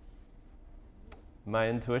simulation? My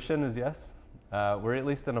intuition is yes. We're at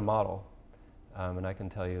least in a model. And I can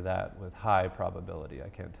tell you that with high probability. I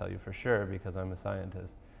can't tell you for sure because I'm a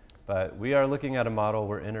scientist. But we are looking at a model.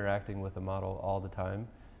 We're interacting with the model all the time.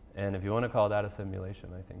 And if you want to call that a simulation,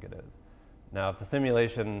 I think it is. Now, if the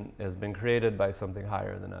simulation has been created by something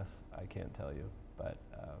higher than us, I can't tell you. But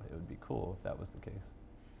it would be cool if that was the case.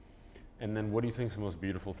 And then what do you think is the most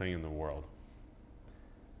beautiful thing in the world?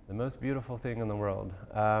 The most beautiful thing in the world?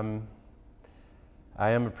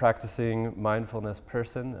 I am a practicing mindfulness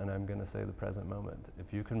person, and I'm going to say the present moment.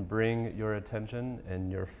 If you can bring your attention and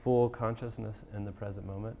your full consciousness in the present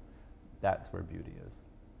moment, that's where beauty is.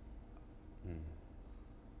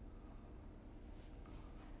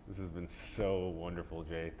 This has been so wonderful,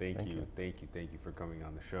 Jay. Thank you for coming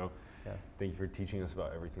on the show. Yeah. Thank you for teaching us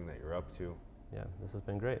about everything that you're up to. Yeah, this has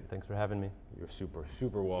been great. Thanks for having me. You're super,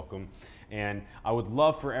 super welcome. And I would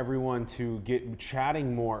love for everyone to get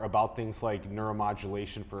chatting more about things like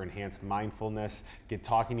neuromodulation for enhanced mindfulness, get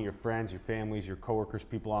talking to your friends, your families, your coworkers,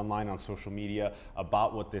 people online on social media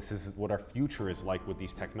about what this is, what our future is like with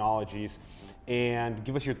these technologies. And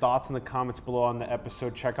give us your thoughts in the comments below on the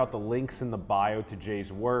episode. Check out the links in the bio to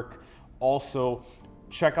Jay's work. Also,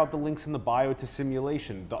 check out the links in the bio to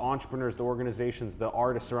Simulation, the entrepreneurs, the organizations, the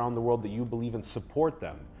artists around the world that you believe in. Support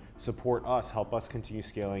them. Support us. Help us continue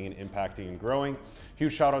scaling and impacting and growing.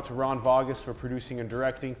 Huge shout out to Ron Vargas for producing and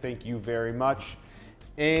directing. Thank you very much.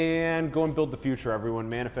 And go and build the future, everyone.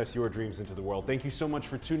 Manifest your dreams into the world. Thank you so much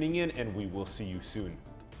for tuning in, and we will see you soon.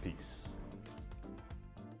 Peace.